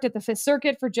 He clerked at the Fifth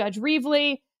Circuit for Judge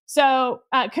Reevely. So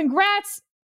congrats,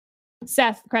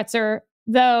 Seth Kretzer.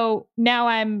 Though now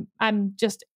I'm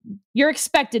just, you're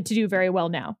expected to do very well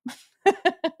now.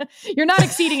 You're not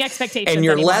exceeding expectations and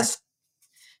you're anymore.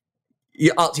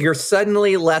 You're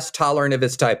suddenly less tolerant of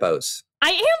his typos. I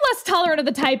am less tolerant of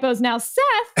the typos now.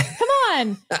 Seth, come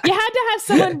on. You had to have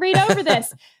someone read over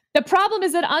this. The problem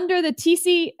is that under the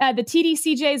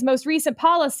TDCJ's most recent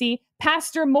policy,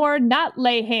 Pastor Moore not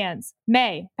lay hands.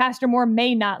 Pastor Moore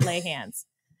may not lay hands.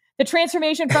 The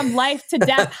transformation from life to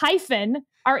death hyphen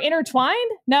are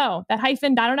intertwined? No, that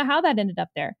hyphen, I don't know how that ended up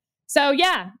there. So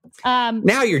yeah.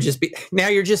 Now you're just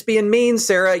being mean,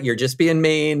 Sarah. You're just being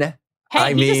mean.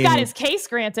 Hey, he just got his case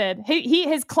granted.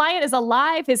 His client is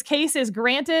alive. His case is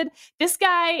granted. This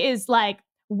guy is like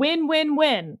win, win,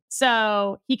 win.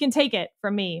 So he can take it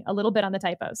from me a little bit on the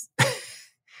typos.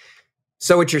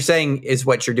 So what you're saying is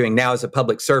what you're doing now as a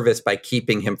public service by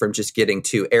keeping him from just getting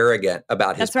too arrogant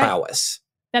about his prowess.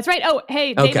 That's right. Oh,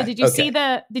 hey, David, did you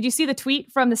see the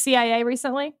tweet from the CIA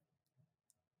recently?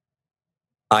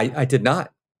 I did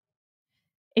not.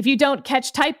 If you don't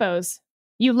catch typos,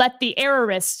 you let the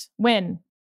errorist win.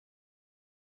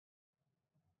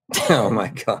 Oh my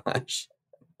gosh.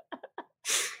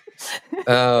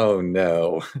 Oh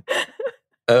no.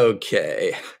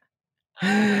 Okay.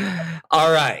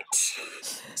 All right.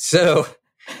 So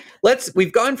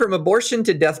we've gone from abortion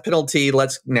to death penalty.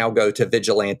 Let's now go to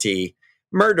vigilante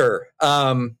murder.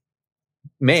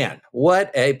 Man,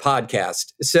 what a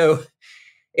podcast. So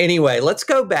anyway, let's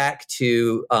go back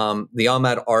to the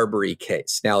Ahmaud Arbery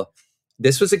case. Now,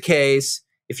 this was a case,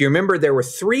 if you remember, there were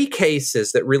 3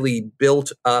 cases that really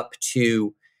built up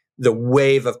to the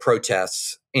wave of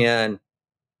protests in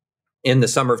the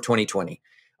summer of 2020.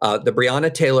 The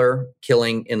Breonna Taylor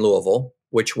killing in Louisville,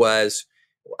 which was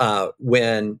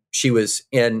when she was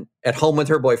at home with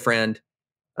her boyfriend.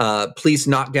 Police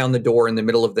knocked down the door in the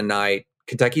middle of the night.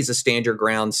 Kentucky's a stand your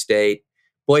ground state.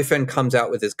 Boyfriend comes out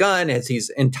with his gun, as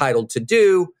he's entitled to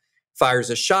do, fires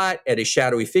a shot at a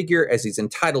shadowy figure, as he's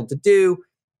entitled to do.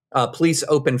 Police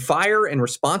open fire in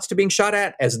response to being shot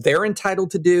at, as they're entitled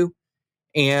to do.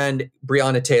 And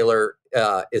Breonna Taylor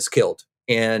is killed.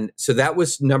 And so that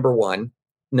was number 1.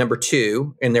 Number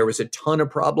 2, and there was a ton of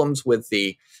problems with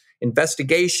the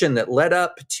investigation that led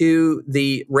up to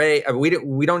the Ray. I mean,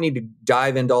 we don't need to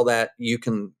dive into all that.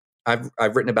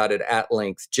 I've written about it at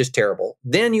length. Just terrible.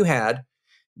 Then you had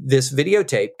this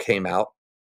videotape came out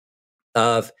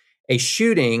of a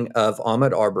shooting of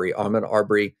Ahmaud Arbery. Ahmaud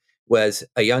Arbery was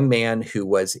a young man who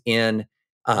was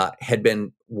had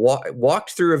been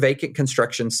walked through a vacant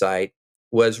construction site,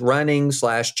 was running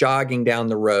 / jogging down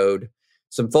the road.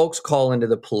 Some folks call into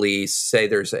the police, say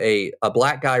there's a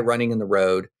black guy running in the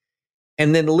road.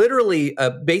 And then literally,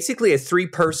 basically a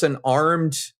 3-person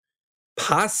armed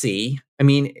posse,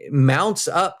 mounts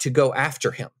up to go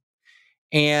after him.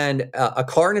 And a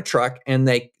car and a truck, and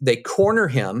they corner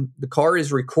him. The car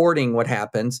is recording what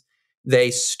happens.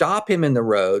 They stop him in the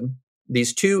road.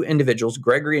 These 2 individuals,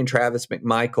 Gregory and Travis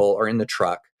McMichael, are in the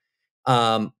truck.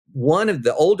 One of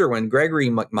the older one, Gregory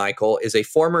McMichael, is a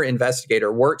former investigator,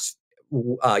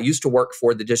 used to work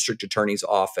for the district attorney's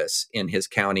office in his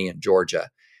county in Georgia.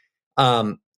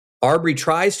 Arbery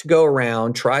tries to go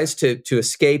around, tries to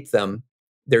escape them.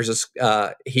 There's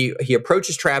he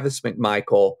approaches Travis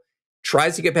McMichael,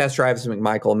 tries to get past Travis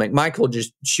McMichael. McMichael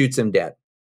just shoots him dead.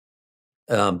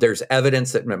 There's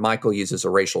evidence that McMichael uses a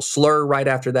racial slur right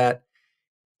after that.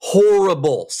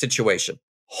 Horrible situation.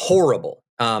 Horrible.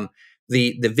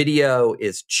 The video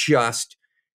is just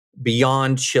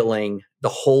beyond chilling. The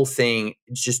whole thing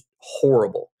is just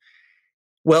horrible.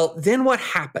 Well, then what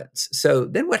happens? So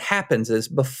then what happens is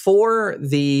before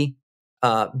the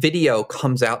video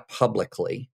comes out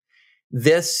publicly,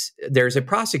 there's a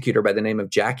prosecutor by the name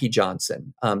of Jackie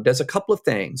Johnson, does a couple of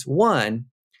things. One,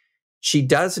 she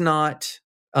does not,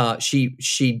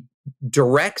 she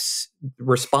directs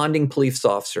responding police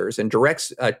officers and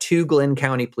directs 2 Glenn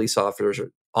County police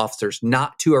officers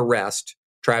not to arrest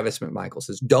Travis McMichael,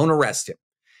 says, don't arrest him.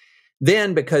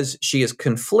 Then, because she is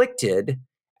conflicted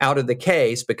out of the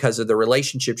case because of the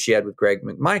relationship she had with Greg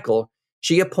McMichael,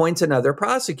 she appoints another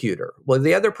prosecutor. Well,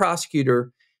 the other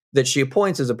prosecutor that she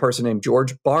appoints is a person named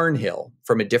George Barnhill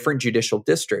from a different judicial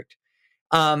district.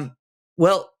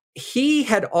 Well, he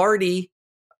had already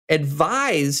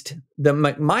advised the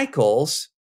McMichaels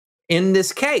in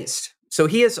this case. So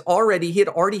he had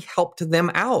already helped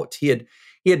them out. He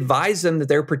advised them that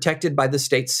they're protected by the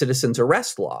state's citizens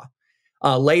arrest law.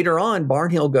 Later on,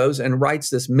 Barnhill goes and writes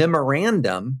this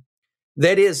memorandum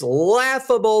That is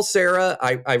laughable, Sarah.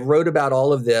 I wrote about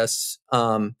all of this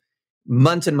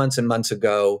months and months and months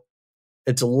ago.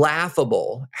 It's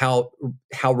laughable how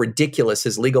ridiculous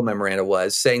his legal memoranda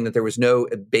was, saying that there was no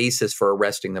basis for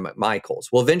arresting them at McMichaels.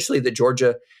 Well, eventually,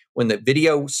 when the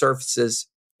video surfaces,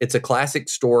 it's a classic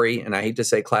story, and I hate to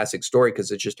say classic story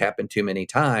because it just happened too many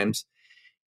times.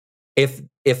 If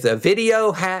the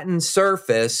video hadn't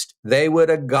surfaced, they would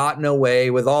have gotten away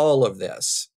with all of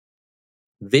this.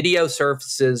 Video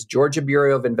surfaces, Georgia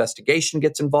Bureau of Investigation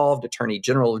gets involved, Attorney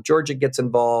General of Georgia gets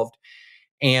involved,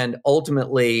 and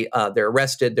ultimately they're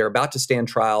arrested. They're about to stand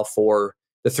trial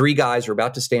the three guys are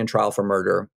about to stand trial for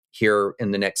murder here in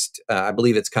the next, I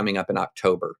believe it's coming up in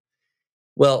October.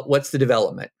 Well, what's the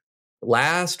development?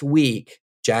 Last week,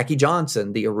 Jackie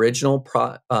Johnson, the original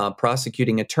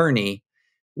prosecuting attorney,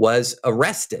 was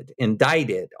arrested,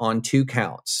 indicted on 2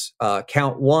 counts.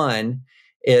 Count 1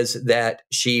 is that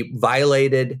she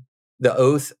violated the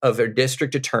oath of her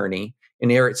district attorney. And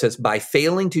here it says, by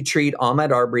failing to treat Ahmaud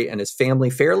Arbery and his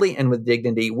family fairly and with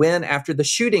dignity, when, after the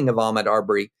shooting of Ahmaud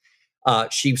Arbery,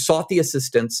 she sought the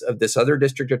assistance of this other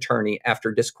district attorney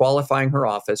after disqualifying her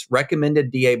office, recommended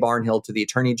DA Barnhill to the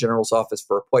Attorney General's office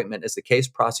for appointment as the case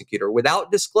prosecutor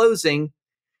without disclosing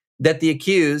that the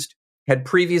accused had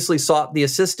previously sought the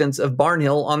assistance of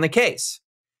Barnhill on the case.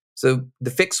 So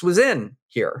the fix was in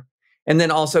here. And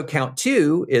then also count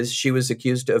 2 is she was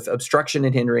accused of obstruction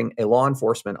and hindering a law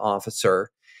enforcement officer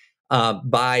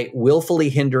by willfully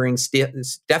hindering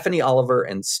Stephanie Oliver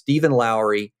and Stephen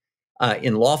Lowry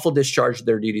in lawful discharge of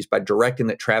their duties by directing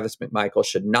that Travis McMichael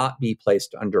should not be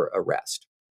placed under arrest.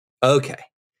 Okay,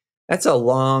 that's a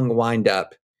long wind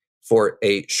up for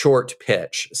a short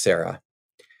pitch, Sarah.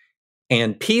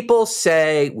 And people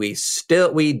say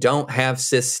we don't have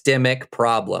systemic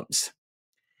problems.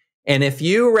 And if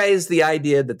you raise the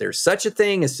idea that there's such a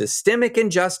thing as systemic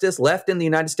injustice left in the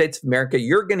United States of America,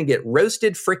 you're going to get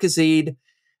roasted, fricasseed,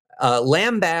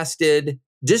 lambasted,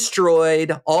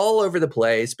 destroyed all over the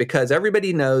place, because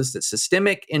everybody knows that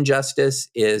systemic injustice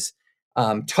is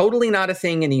totally not a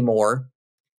thing anymore.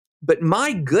 But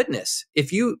my goodness,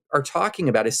 if you are talking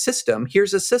about a system,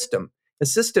 here's a system. A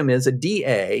system is a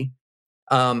DA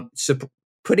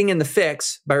putting in the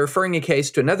fix by referring a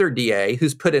case to another DA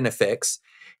who's put in a fix.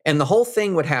 And the whole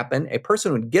thing would happen. A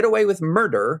person would get away with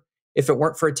murder if it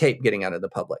weren't for a tape getting out of the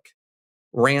public.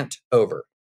 Rant over.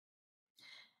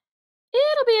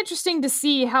 It'll be interesting to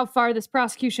see how far this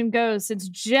prosecution goes, since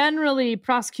generally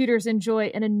prosecutors enjoy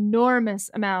an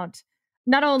enormous amount,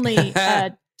 not only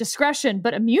discretion,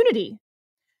 but immunity.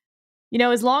 You know,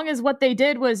 as long as what they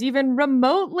did was even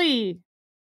remotely,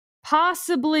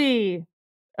 possibly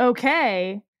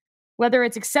okay, whether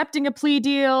it's accepting a plea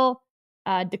deal,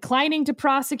 declining to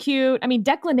prosecute. I mean,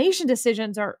 declination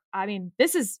decisions are,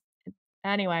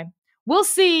 anyway, we'll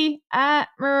see. It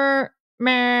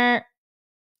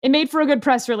made for a good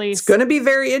press release. It's going to be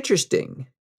very interesting.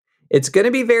 It's going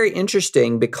to be very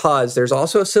interesting because there's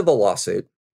also a civil lawsuit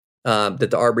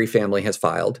that the Arbery family has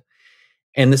filed.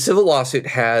 And the civil lawsuit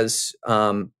has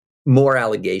more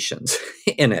allegations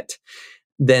in it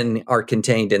than are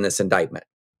contained in this indictment.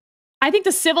 I think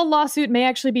the civil lawsuit may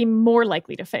actually be more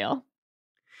likely to fail.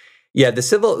 Yeah, the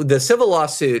civil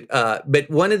lawsuit, but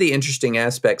one of the interesting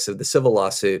aspects of the civil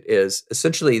lawsuit is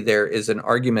essentially there is an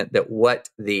argument that what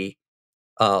the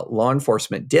law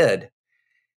enforcement did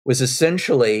was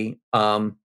essentially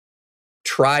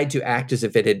tried to act as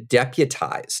if it had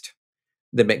deputized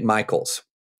the McMichaels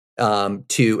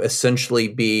to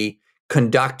essentially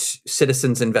conduct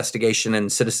citizens investigation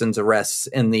and citizens arrests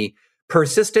in the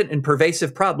persistent and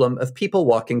pervasive problem of people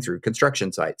walking through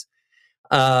construction sites.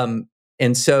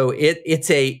 And so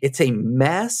it's a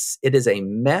mess. It is a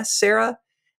mess, Sarah.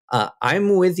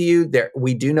 I'm with you there.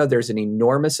 We do know there's an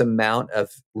enormous amount of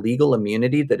legal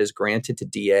immunity that is granted to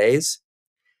DAs.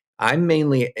 I'm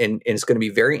mainly, and it's going to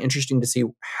be very interesting to see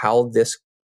how this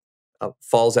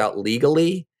falls out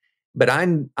legally. But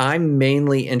I'm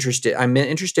mainly interested. I'm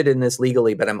interested in this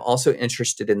legally, but I'm also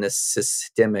interested in this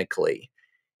systemically,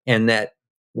 and that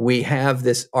we have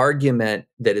this argument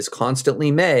that is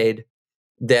constantly made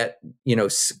that,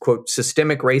 quote,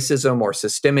 systemic racism or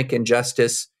systemic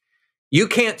injustice. You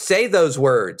can't say those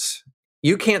words.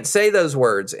 You can't say those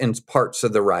words in parts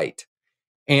of the right.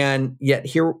 And yet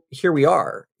here we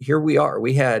are. Here we are.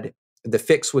 We had the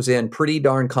fix was in pretty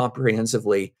darn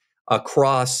comprehensively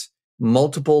across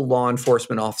multiple law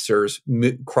enforcement officers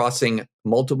crossing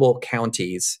multiple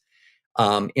counties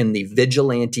in the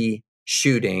vigilante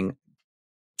shooting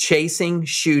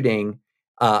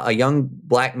a young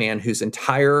black man whose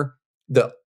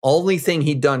the only thing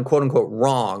he'd done, quote unquote,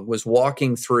 wrong was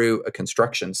walking through a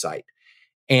construction site.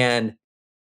 And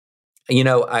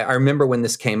I remember when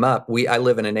this came up, I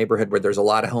live in a neighborhood where there's a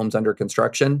lot of homes under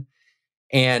construction.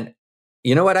 And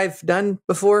you know what I've done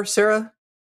before, Sarah?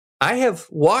 I have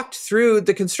walked through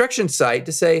the construction site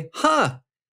to say,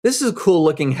 this is a cool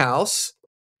looking house.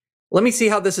 Let me see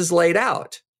how this is laid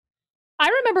out. I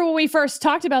remember when we first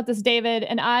talked about this, David,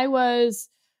 and I was,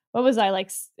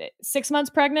 like 6 months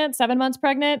pregnant, 7 months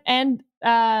pregnant, and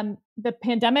the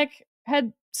pandemic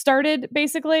had started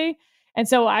basically. And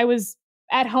so I was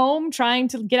at home trying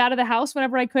to get out of the house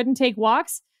whenever I could and take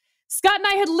walks. Scott and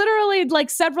I had literally like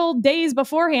several days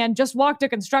beforehand just walked a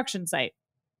construction site.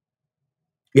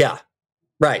 Yeah,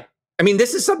 right. I mean,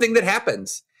 this is something that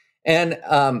happens. And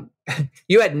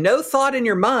you had no thought in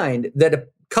your mind that a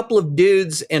couple of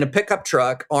dudes in a pickup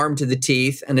truck armed to the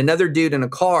teeth and another dude in a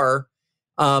car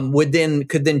could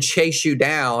then chase you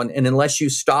down. And unless you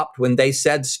stopped when they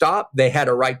said stop, they had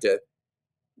a right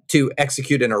to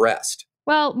execute an arrest.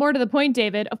 Well, more to the point,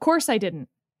 David, of course I didn't.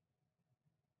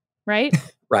 Right?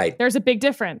 Right. There's a big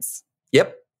difference.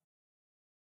 Yep.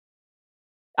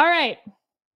 All right.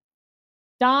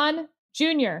 Don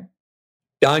Jr.,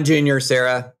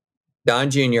 Sarah. Don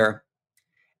Jr.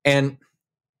 And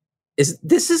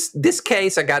this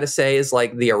case, I got to say, is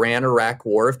like the Iran-Iraq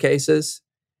war of cases.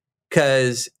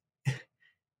 Because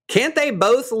can't they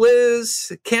both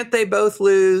lose?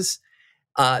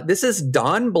 This is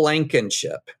Don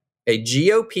Blankenship, a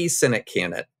GOP Senate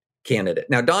candidate.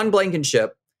 Now, Don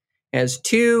Blankenship has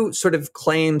two sort of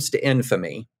claims to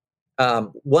infamy.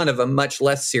 One of them, much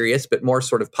less serious, but more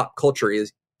sort of pop culture,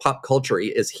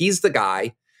 is he's the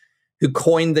guy who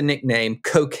coined the nickname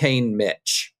Cocaine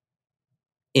Mitch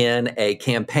in a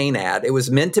campaign ad. It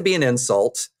was meant to be an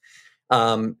insult.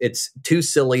 It's too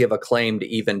silly of a claim to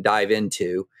even dive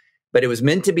into, but it was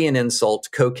meant to be an insult.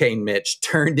 Cocaine Mitch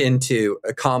turned into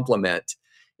a compliment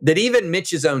that even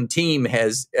Mitch's own team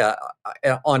has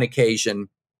on occasion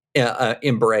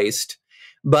embraced.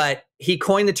 But he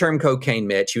coined the term Cocaine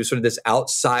Mitch. He was sort of this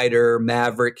outsider,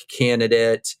 maverick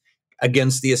candidate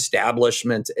against the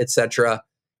establishment, etc.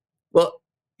 Well,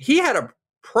 he had a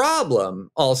problem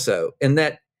also in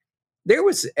that there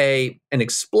was an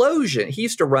explosion. He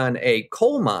used to run a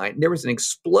coal mine. There was an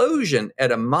explosion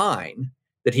at a mine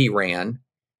that he ran.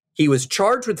 He was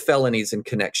charged with felonies in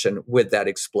connection with that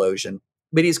explosion,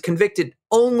 but he's convicted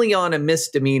only on a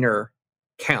misdemeanor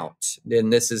count.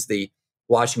 And this is the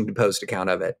Washington Post account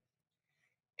of it.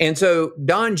 And so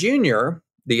Don Jr.,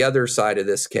 the other side of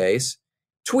this case,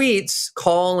 tweets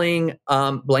calling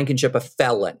Blankenship a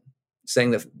felon,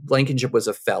 saying that Blankenship was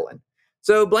a felon.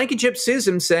 So Blankenship sues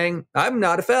him saying, I'm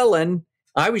not a felon.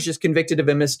 I was just convicted of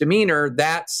a misdemeanor.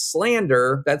 That's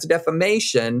slander. That's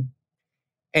defamation.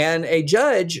 And a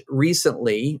judge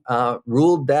recently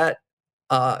ruled that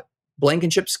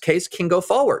Blankenship's case can go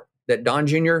forward, that Don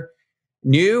Jr.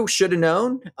 should have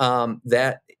known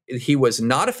that he was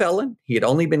not a felon. He had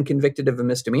only been convicted of a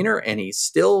misdemeanor, and he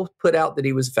still put out that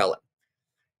he was a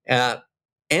felon.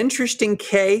 Interesting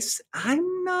case.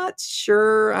 I'm not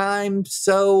sure I'm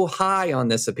so high on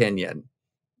this opinion,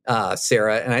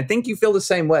 Sarah, and I think you feel the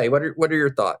same way. What are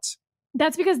your thoughts?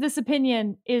 That's because this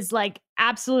opinion is like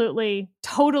absolutely,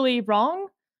 totally wrong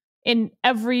in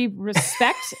every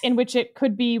respect in which it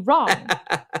could be wrong.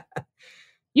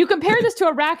 You compare this to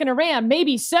Iraq and Iran,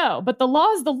 maybe so, but the law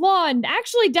is the law, and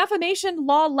actually defamation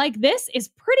law like this is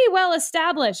pretty well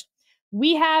established.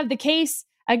 We have the case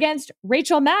against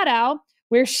Rachel Maddow,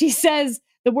 where she says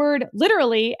the word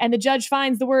literally, and the judge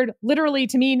finds the word literally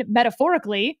to mean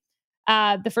metaphorically,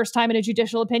 the first time in a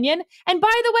judicial opinion. And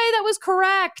by the way, that was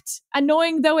correct,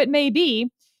 annoying though it may be.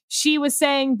 She was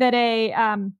saying that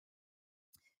a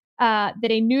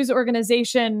news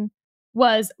organization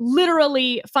was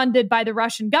literally funded by the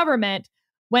Russian government,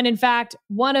 when in fact,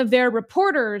 one of their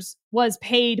reporters was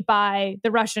paid by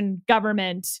the Russian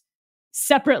government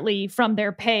separately from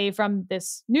their pay from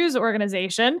this news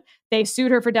organization. They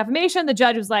sued her for defamation. The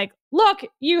judge was like, look,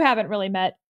 you haven't really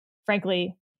met,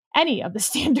 frankly, any of the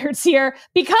standards here,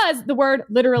 because the word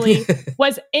literally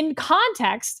was in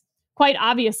context, quite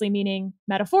obviously meaning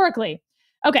metaphorically.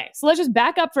 Okay, so let's just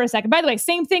back up for a second. By the way,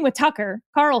 same thing with Tucker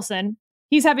Carlson.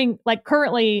 He's having like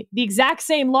currently the exact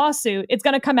same lawsuit. It's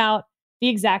going to come out the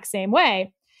exact same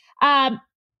way.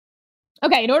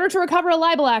 Okay, in order to recover a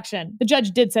libel action, the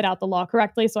judge did set out the law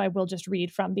correctly, so I will just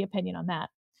read from the opinion on that.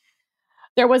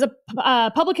 There was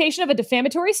a publication of a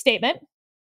defamatory statement.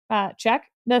 Check.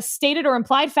 The stated or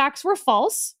implied facts were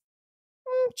false.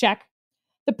 Check.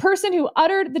 The person who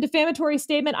uttered the defamatory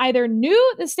statement either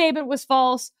knew the statement was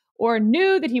false or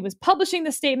knew that he was publishing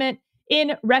the statement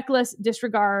in reckless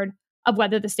disregard of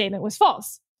whether the statement was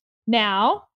false.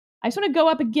 Now, I just want to go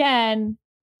up again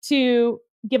to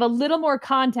give a little more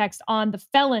context on the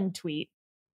felon tweet.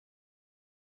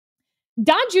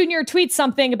 Don Jr. tweets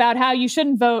something about how you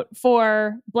shouldn't vote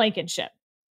for Blankenship.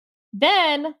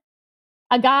 Then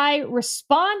a guy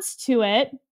responds to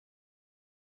it,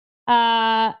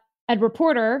 a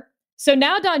reporter. So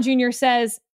now Don Jr.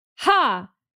 says, now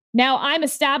I'm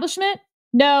establishment?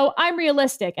 No, I'm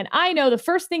realistic. And I know the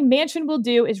first thing Manchin will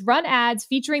do is run ads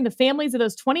featuring the families of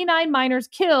those 29 minors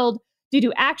killed due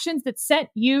to actions that sent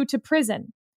you to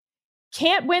prison.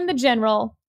 Can't win the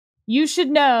general. You should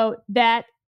know that.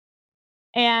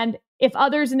 And if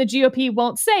others in the GOP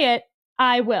won't say it,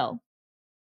 I will.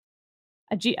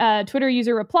 A Twitter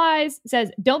user replies,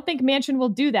 says, don't think Manchin will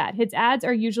do that. His ads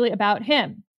are usually about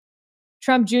him.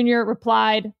 Trump Jr.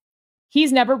 replied,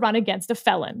 he's never run against a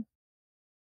felon.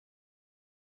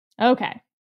 Okay.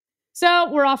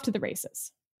 So we're off to the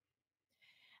races.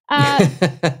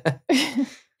 The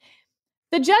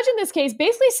judge in this case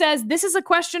basically says this is a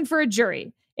question for a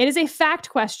jury. It is a fact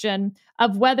question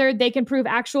of whether they can prove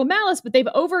actual malice, but they've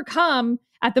overcome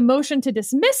at the motion to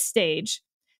dismiss stage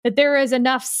that there is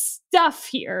enough stuff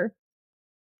here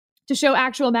to show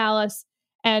actual malice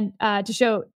and to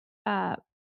show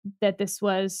that this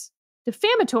was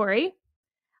defamatory.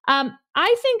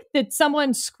 I think that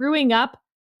someone screwing up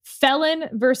felon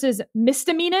versus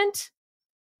misdemeanant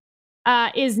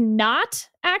is not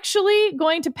actually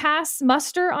going to pass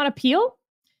muster on appeal.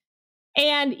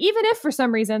 And even if for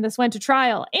some reason this went to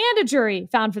trial and a jury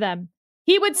found for them,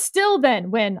 he would still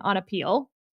then win on appeal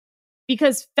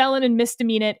because felon and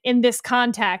misdemeanant in this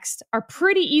context are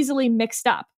pretty easily mixed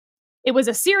up. It was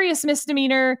a serious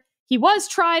misdemeanor. He was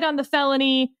tried on the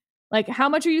felony. Like, how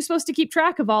much are you supposed to keep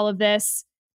track of all of this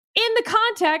in the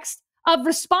context of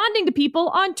responding to people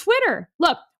on Twitter?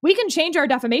 Look, we can change our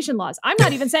defamation laws. I'm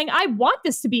not even saying I want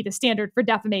this to be the standard for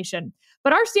defamation,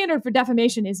 but our standard for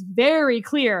defamation is very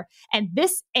clear, and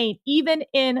this ain't even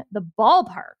in the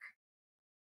ballpark.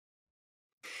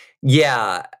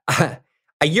 Yeah,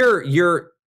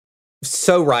 you're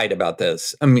so right about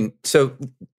this. I mean, so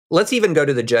let's even go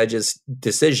to the judge's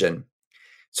decision.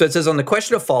 So it says, on the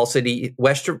question of falsity,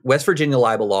 West Virginia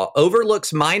libel law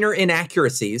overlooks minor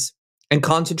inaccuracies and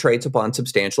concentrates upon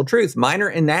substantial truth. Minor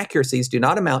inaccuracies do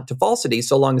not amount to falsity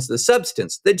so long as the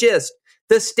substance, the gist,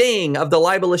 the sting of the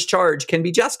libelous charge can be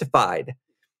justified.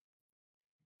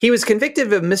 He was convicted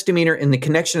of a misdemeanor in the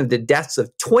connection of the deaths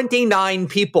of 29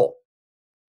 people.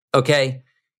 Okay,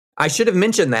 I should have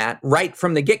mentioned that right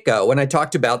from the get-go when I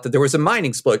talked about that there was a mine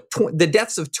explosion. The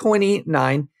deaths of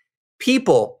 29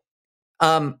 people.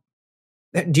 Do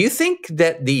you think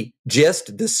that the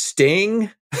gist, the sting,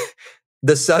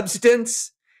 the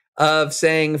substance of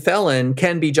saying felon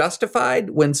can be justified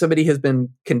when somebody has been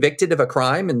convicted of a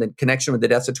crime in the connection with the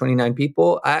deaths of 29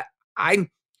 people? I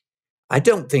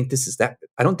don't think this is that.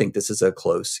 I don't think this is a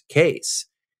close case.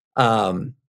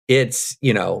 It's,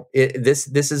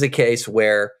 this is a case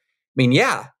where, I mean,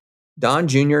 yeah, Don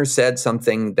Jr. said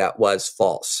something that was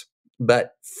false,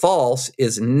 but false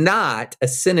is not a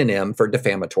synonym for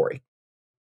defamatory.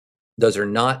 Those are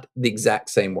not the exact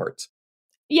same words.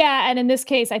 Yeah, and in this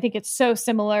case, I think it's so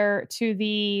similar to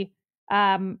the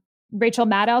Rachel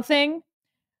Maddow thing.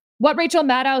 What Rachel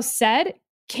Maddow said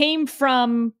came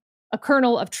from a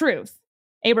kernel of truth.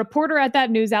 A reporter at that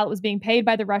news outlet was being paid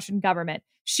by the Russian government.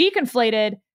 She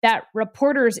conflated that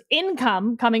reporter's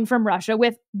income coming from Russia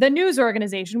with the news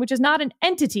organization, which is not an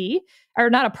entity or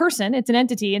not a person, it's an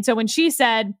entity. And so when she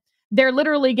said they're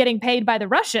literally getting paid by the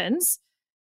Russians,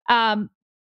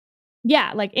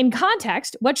 like in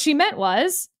context, what she meant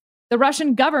was the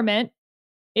Russian government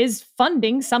is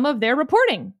funding some of their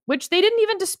reporting, which they didn't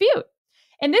even dispute.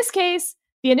 In this case,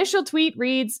 the initial tweet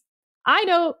reads, I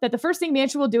know that the first thing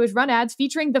Manchin will do is run ads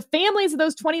featuring the families of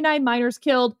those 29 minors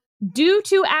killed due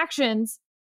to actions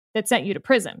that sent you to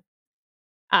prison.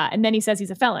 And then he says he's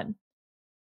a felon.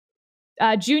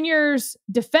 Junior's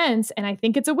defense, and I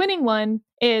think it's a winning one,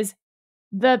 is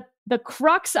the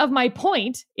crux of my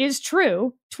point is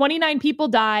true. 29 people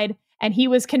died, and he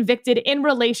was convicted in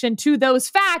relation to those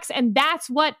facts. And that's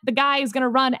what the guy is going to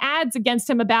run ads against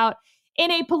him about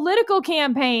in a political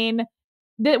campaign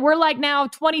that we're like now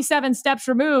 27 steps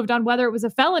removed on whether it was a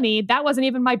felony. That wasn't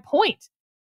even my point.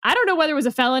 I don't know whether it was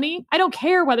a felony. I don't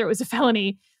care whether it was a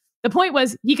felony. The point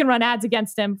was he can run ads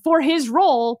against him for his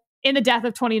role in the death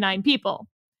of 29 people.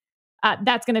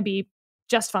 That's going to be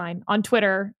just fine on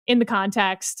Twitter in the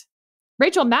context.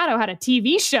 Rachel Maddow had a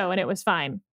TV show and it was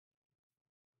fine.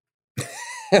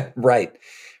 Right.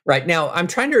 Now, I'm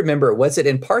trying to remember, was it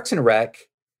in Parks and Rec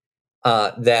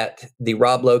that the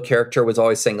Rob Lowe character was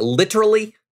always saying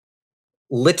literally,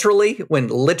 when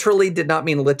literally did not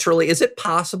mean literally? Is it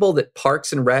possible that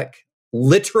Parks and Rec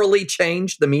literally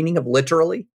change the meaning of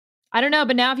literally? I don't know,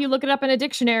 but now if you look it up in a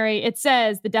dictionary, it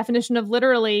says the definition of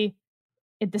literally,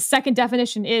 the second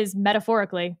definition is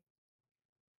metaphorically.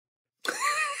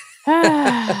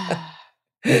 Oh,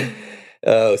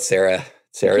 Sarah.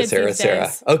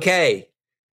 Okay.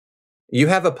 You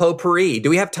have a potpourri. Do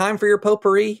we have time for your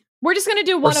potpourri? We're just going to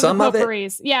do one of the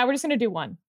potpourris. Yeah, we're just going to do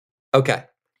one. Okay.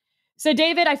 So,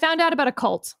 David, I found out about a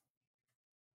cult.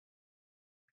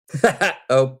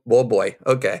 Oh boy.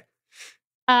 Okay.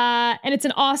 And it's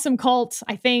an awesome cult,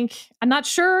 I think. I'm not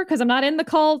sure because I'm not in the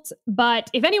cult, but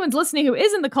if anyone's listening who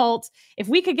is in the cult, if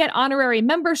we could get honorary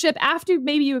membership after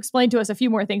maybe you explain to us a few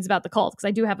more things about the cult, because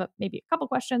I do have maybe a couple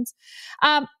questions.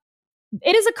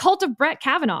 It is a cult of Brett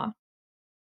Kavanaugh.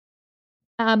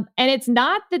 And it's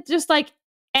not that just like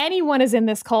anyone is in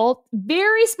this cult,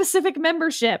 very specific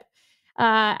membership,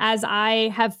 as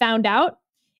I have found out.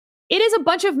 It is a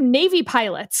bunch of Navy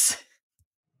pilots.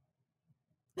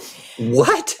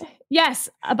 What? Yes,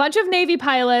 a bunch of Navy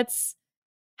pilots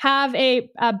have a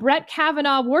Brett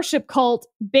Kavanaugh worship cult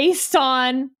based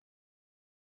on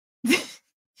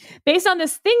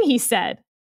this thing he said.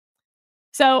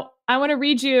 So I want to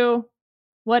read you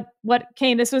what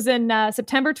came. This was in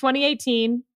September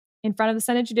 2018 in front of the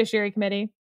Senate Judiciary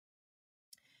Committee.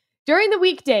 During the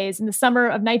weekdays in the summer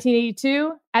of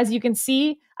 1982, as you can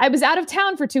see, I was out of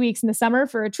town for 2 weeks in the summer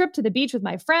for a trip to the beach with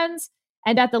my friends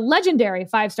and at the legendary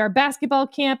 5-star basketball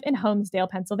camp in Homesdale,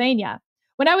 Pennsylvania.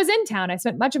 When I was in town, I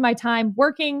spent much of my time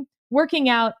working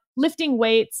out, lifting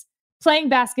weights, playing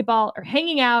basketball, or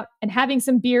hanging out and having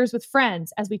some beers with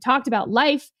friends as we talked about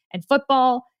life and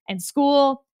football and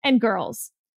school and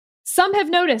girls. Some have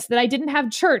noticed that I didn't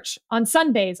have church on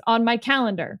Sundays on my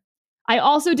calendar. I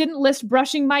also didn't list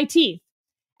brushing my teeth.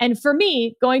 And for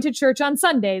me, going to church on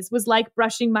Sundays was like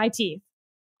brushing my teeth.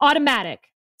 Automatic.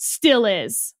 Still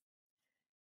is.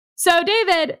 So,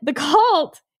 David, the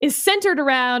cult is centered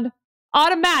around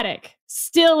automatic.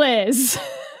 Still is.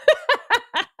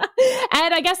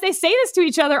 And I guess they say this to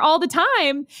each other all the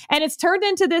time. And it's turned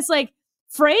into this like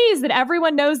phrase that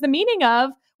everyone knows the meaning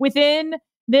of within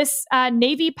this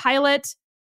Navy pilot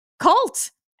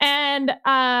cult. And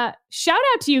shout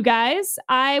out to you guys.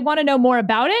 I want to know more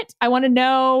about it. I want to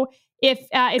know if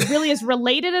it really is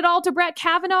related at all to Brett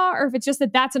Kavanaugh, or if it's just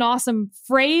that that's an awesome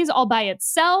phrase all by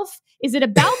itself. Is it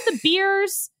about the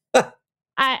beers?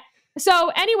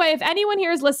 So anyway, if anyone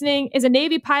here is listening, is a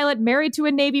Navy pilot, married to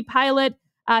a Navy pilot,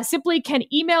 simply can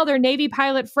email their Navy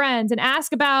pilot friends and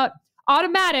ask about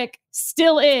automatic.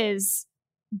 Still is.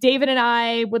 David and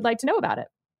I would like to know about it.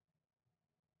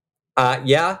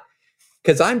 Yeah,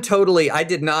 because I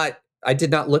did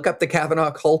not look up the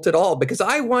Kavanaugh cult at all because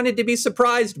I wanted to be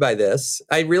surprised by this.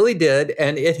 I really did.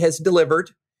 And it has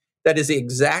delivered. That is the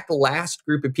exact last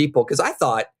group of people.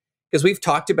 Because we've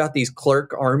talked about these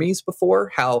clerk armies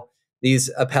before, how these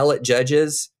appellate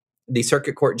judges, the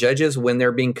circuit court judges, when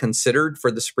they're being considered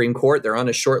for the Supreme Court, they're on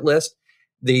a short list.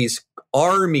 These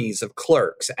armies of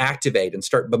clerks activate and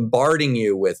start bombarding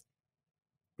you with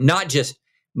not just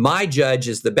my judge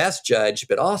is the best judge,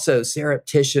 but also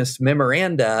surreptitious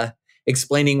memoranda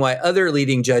explaining why other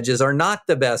leading judges are not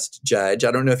the best judge.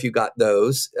 I don't know if you got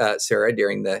those, Sarah,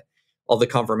 during all the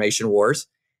confirmation wars.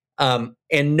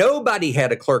 And nobody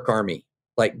had a clerk army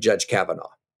like Judge Kavanaugh.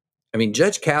 I mean,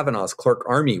 Judge Kavanaugh's clerk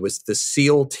army was the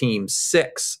SEAL Team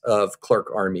 6 of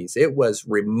clerk armies. It was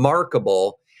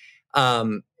remarkable.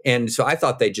 And so I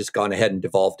thought they'd just gone ahead and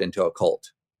devolved into a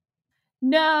cult.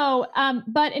 No,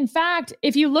 but in fact,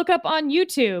 if you look up on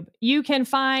YouTube, you can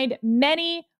find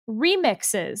many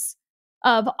remixes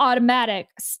of Automatic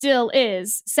Still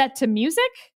Is set to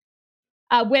music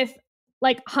with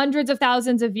like hundreds of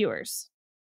thousands of viewers.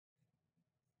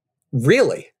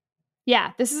 Really?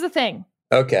 Yeah, this is a thing.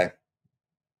 Okay.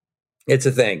 It's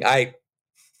a thing. I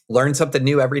learn something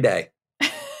new every day.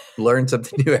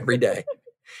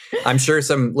 I'm sure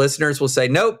some listeners will say,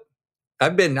 nope,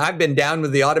 I've been down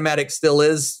with the Automatic Still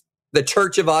Is, the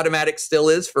Church of Automatic Still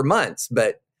Is for months,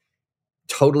 but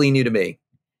totally new to me.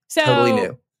 So, totally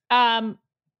new.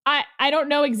 I don't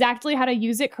know exactly how to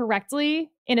use it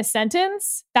correctly in a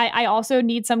sentence. I also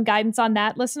need some guidance on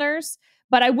that, listeners.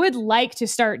 But I would like to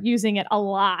start using it a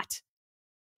lot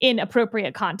in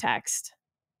appropriate context.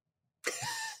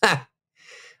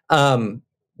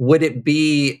 Would it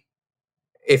be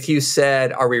if you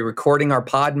said, are we recording our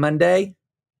pod Monday?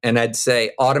 And I'd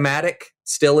say Automatic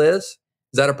Still Is. Is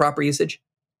that a proper usage?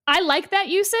 I like that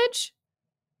usage.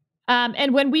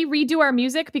 And when we redo our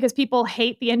music, because people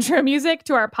hate the intro music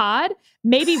to our pod,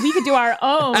 maybe we could do our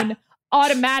own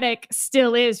Automatic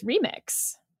Still Is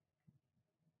remix.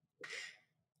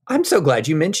 I'm so glad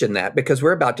you mentioned that because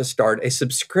we're about to start a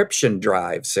subscription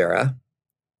drive, Sarah.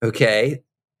 Okay.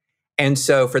 And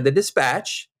so for the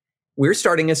Dispatch, we're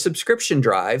starting a subscription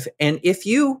drive. And if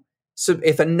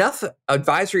enough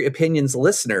Advisory Opinions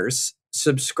listeners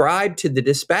subscribe to the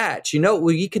Dispatch, you know what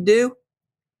we could do?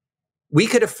 We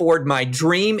could afford my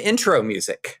dream intro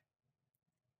music,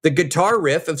 the guitar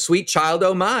riff of Sweet Child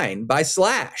O' Mine by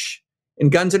Slash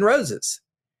and Guns N' Roses.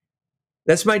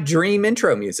 That's my dream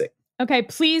intro music. Okay,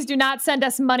 please do not send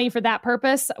us money for that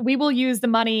purpose. We will use the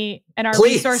money and our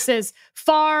resources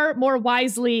far more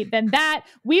wisely than that.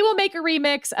 We will make a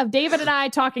remix of David and I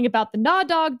talking about the Gnaw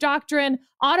Dog Doctrine,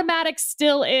 Automatic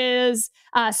Still Is,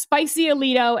 Spicy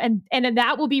Alito, and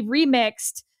that will be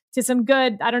remixed to some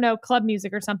good, I don't know, club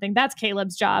music or something. That's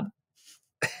Caleb's job.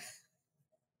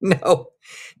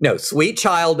 No, Sweet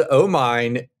Child O'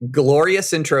 Mine,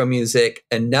 glorious intro music,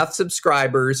 enough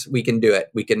subscribers, we can do it.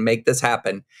 We can make this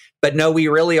happen. But no, we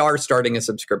really are starting a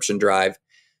subscription drive.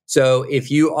 So if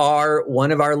you are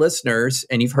one of our listeners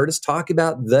and you've heard us talk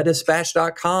about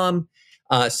thedispatch.com,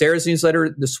 Sarah's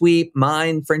newsletter, The Sweep,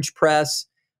 mine, French Press,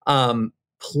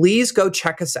 please go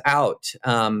check us out.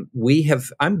 I'm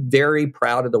very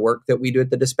proud of the work that we do at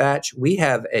the Dispatch. We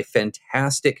have a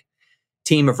fantastic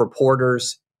team of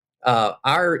reporters.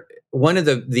 One of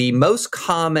the most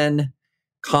common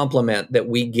compliment that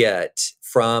we get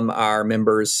from our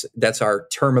members, that's our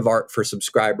term of art for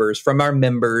subscribers, from our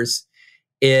members,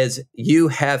 is you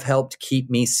have helped keep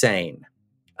me sane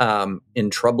in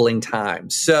troubling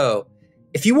times. So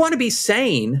if you want to be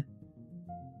sane,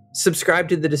 subscribe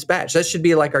to the Dispatch. That should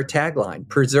be like our tagline,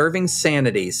 preserving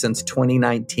sanity since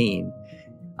 2019.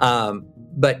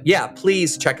 But yeah,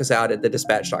 please check us out at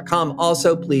thedispatch.com.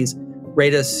 Also, please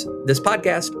rate us, this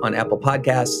podcast, on Apple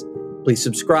Podcasts. Please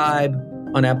subscribe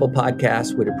on Apple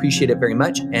Podcasts. Would appreciate it very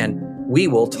much. And we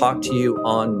will talk to you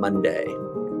on Monday.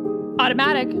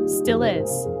 Automatic still is.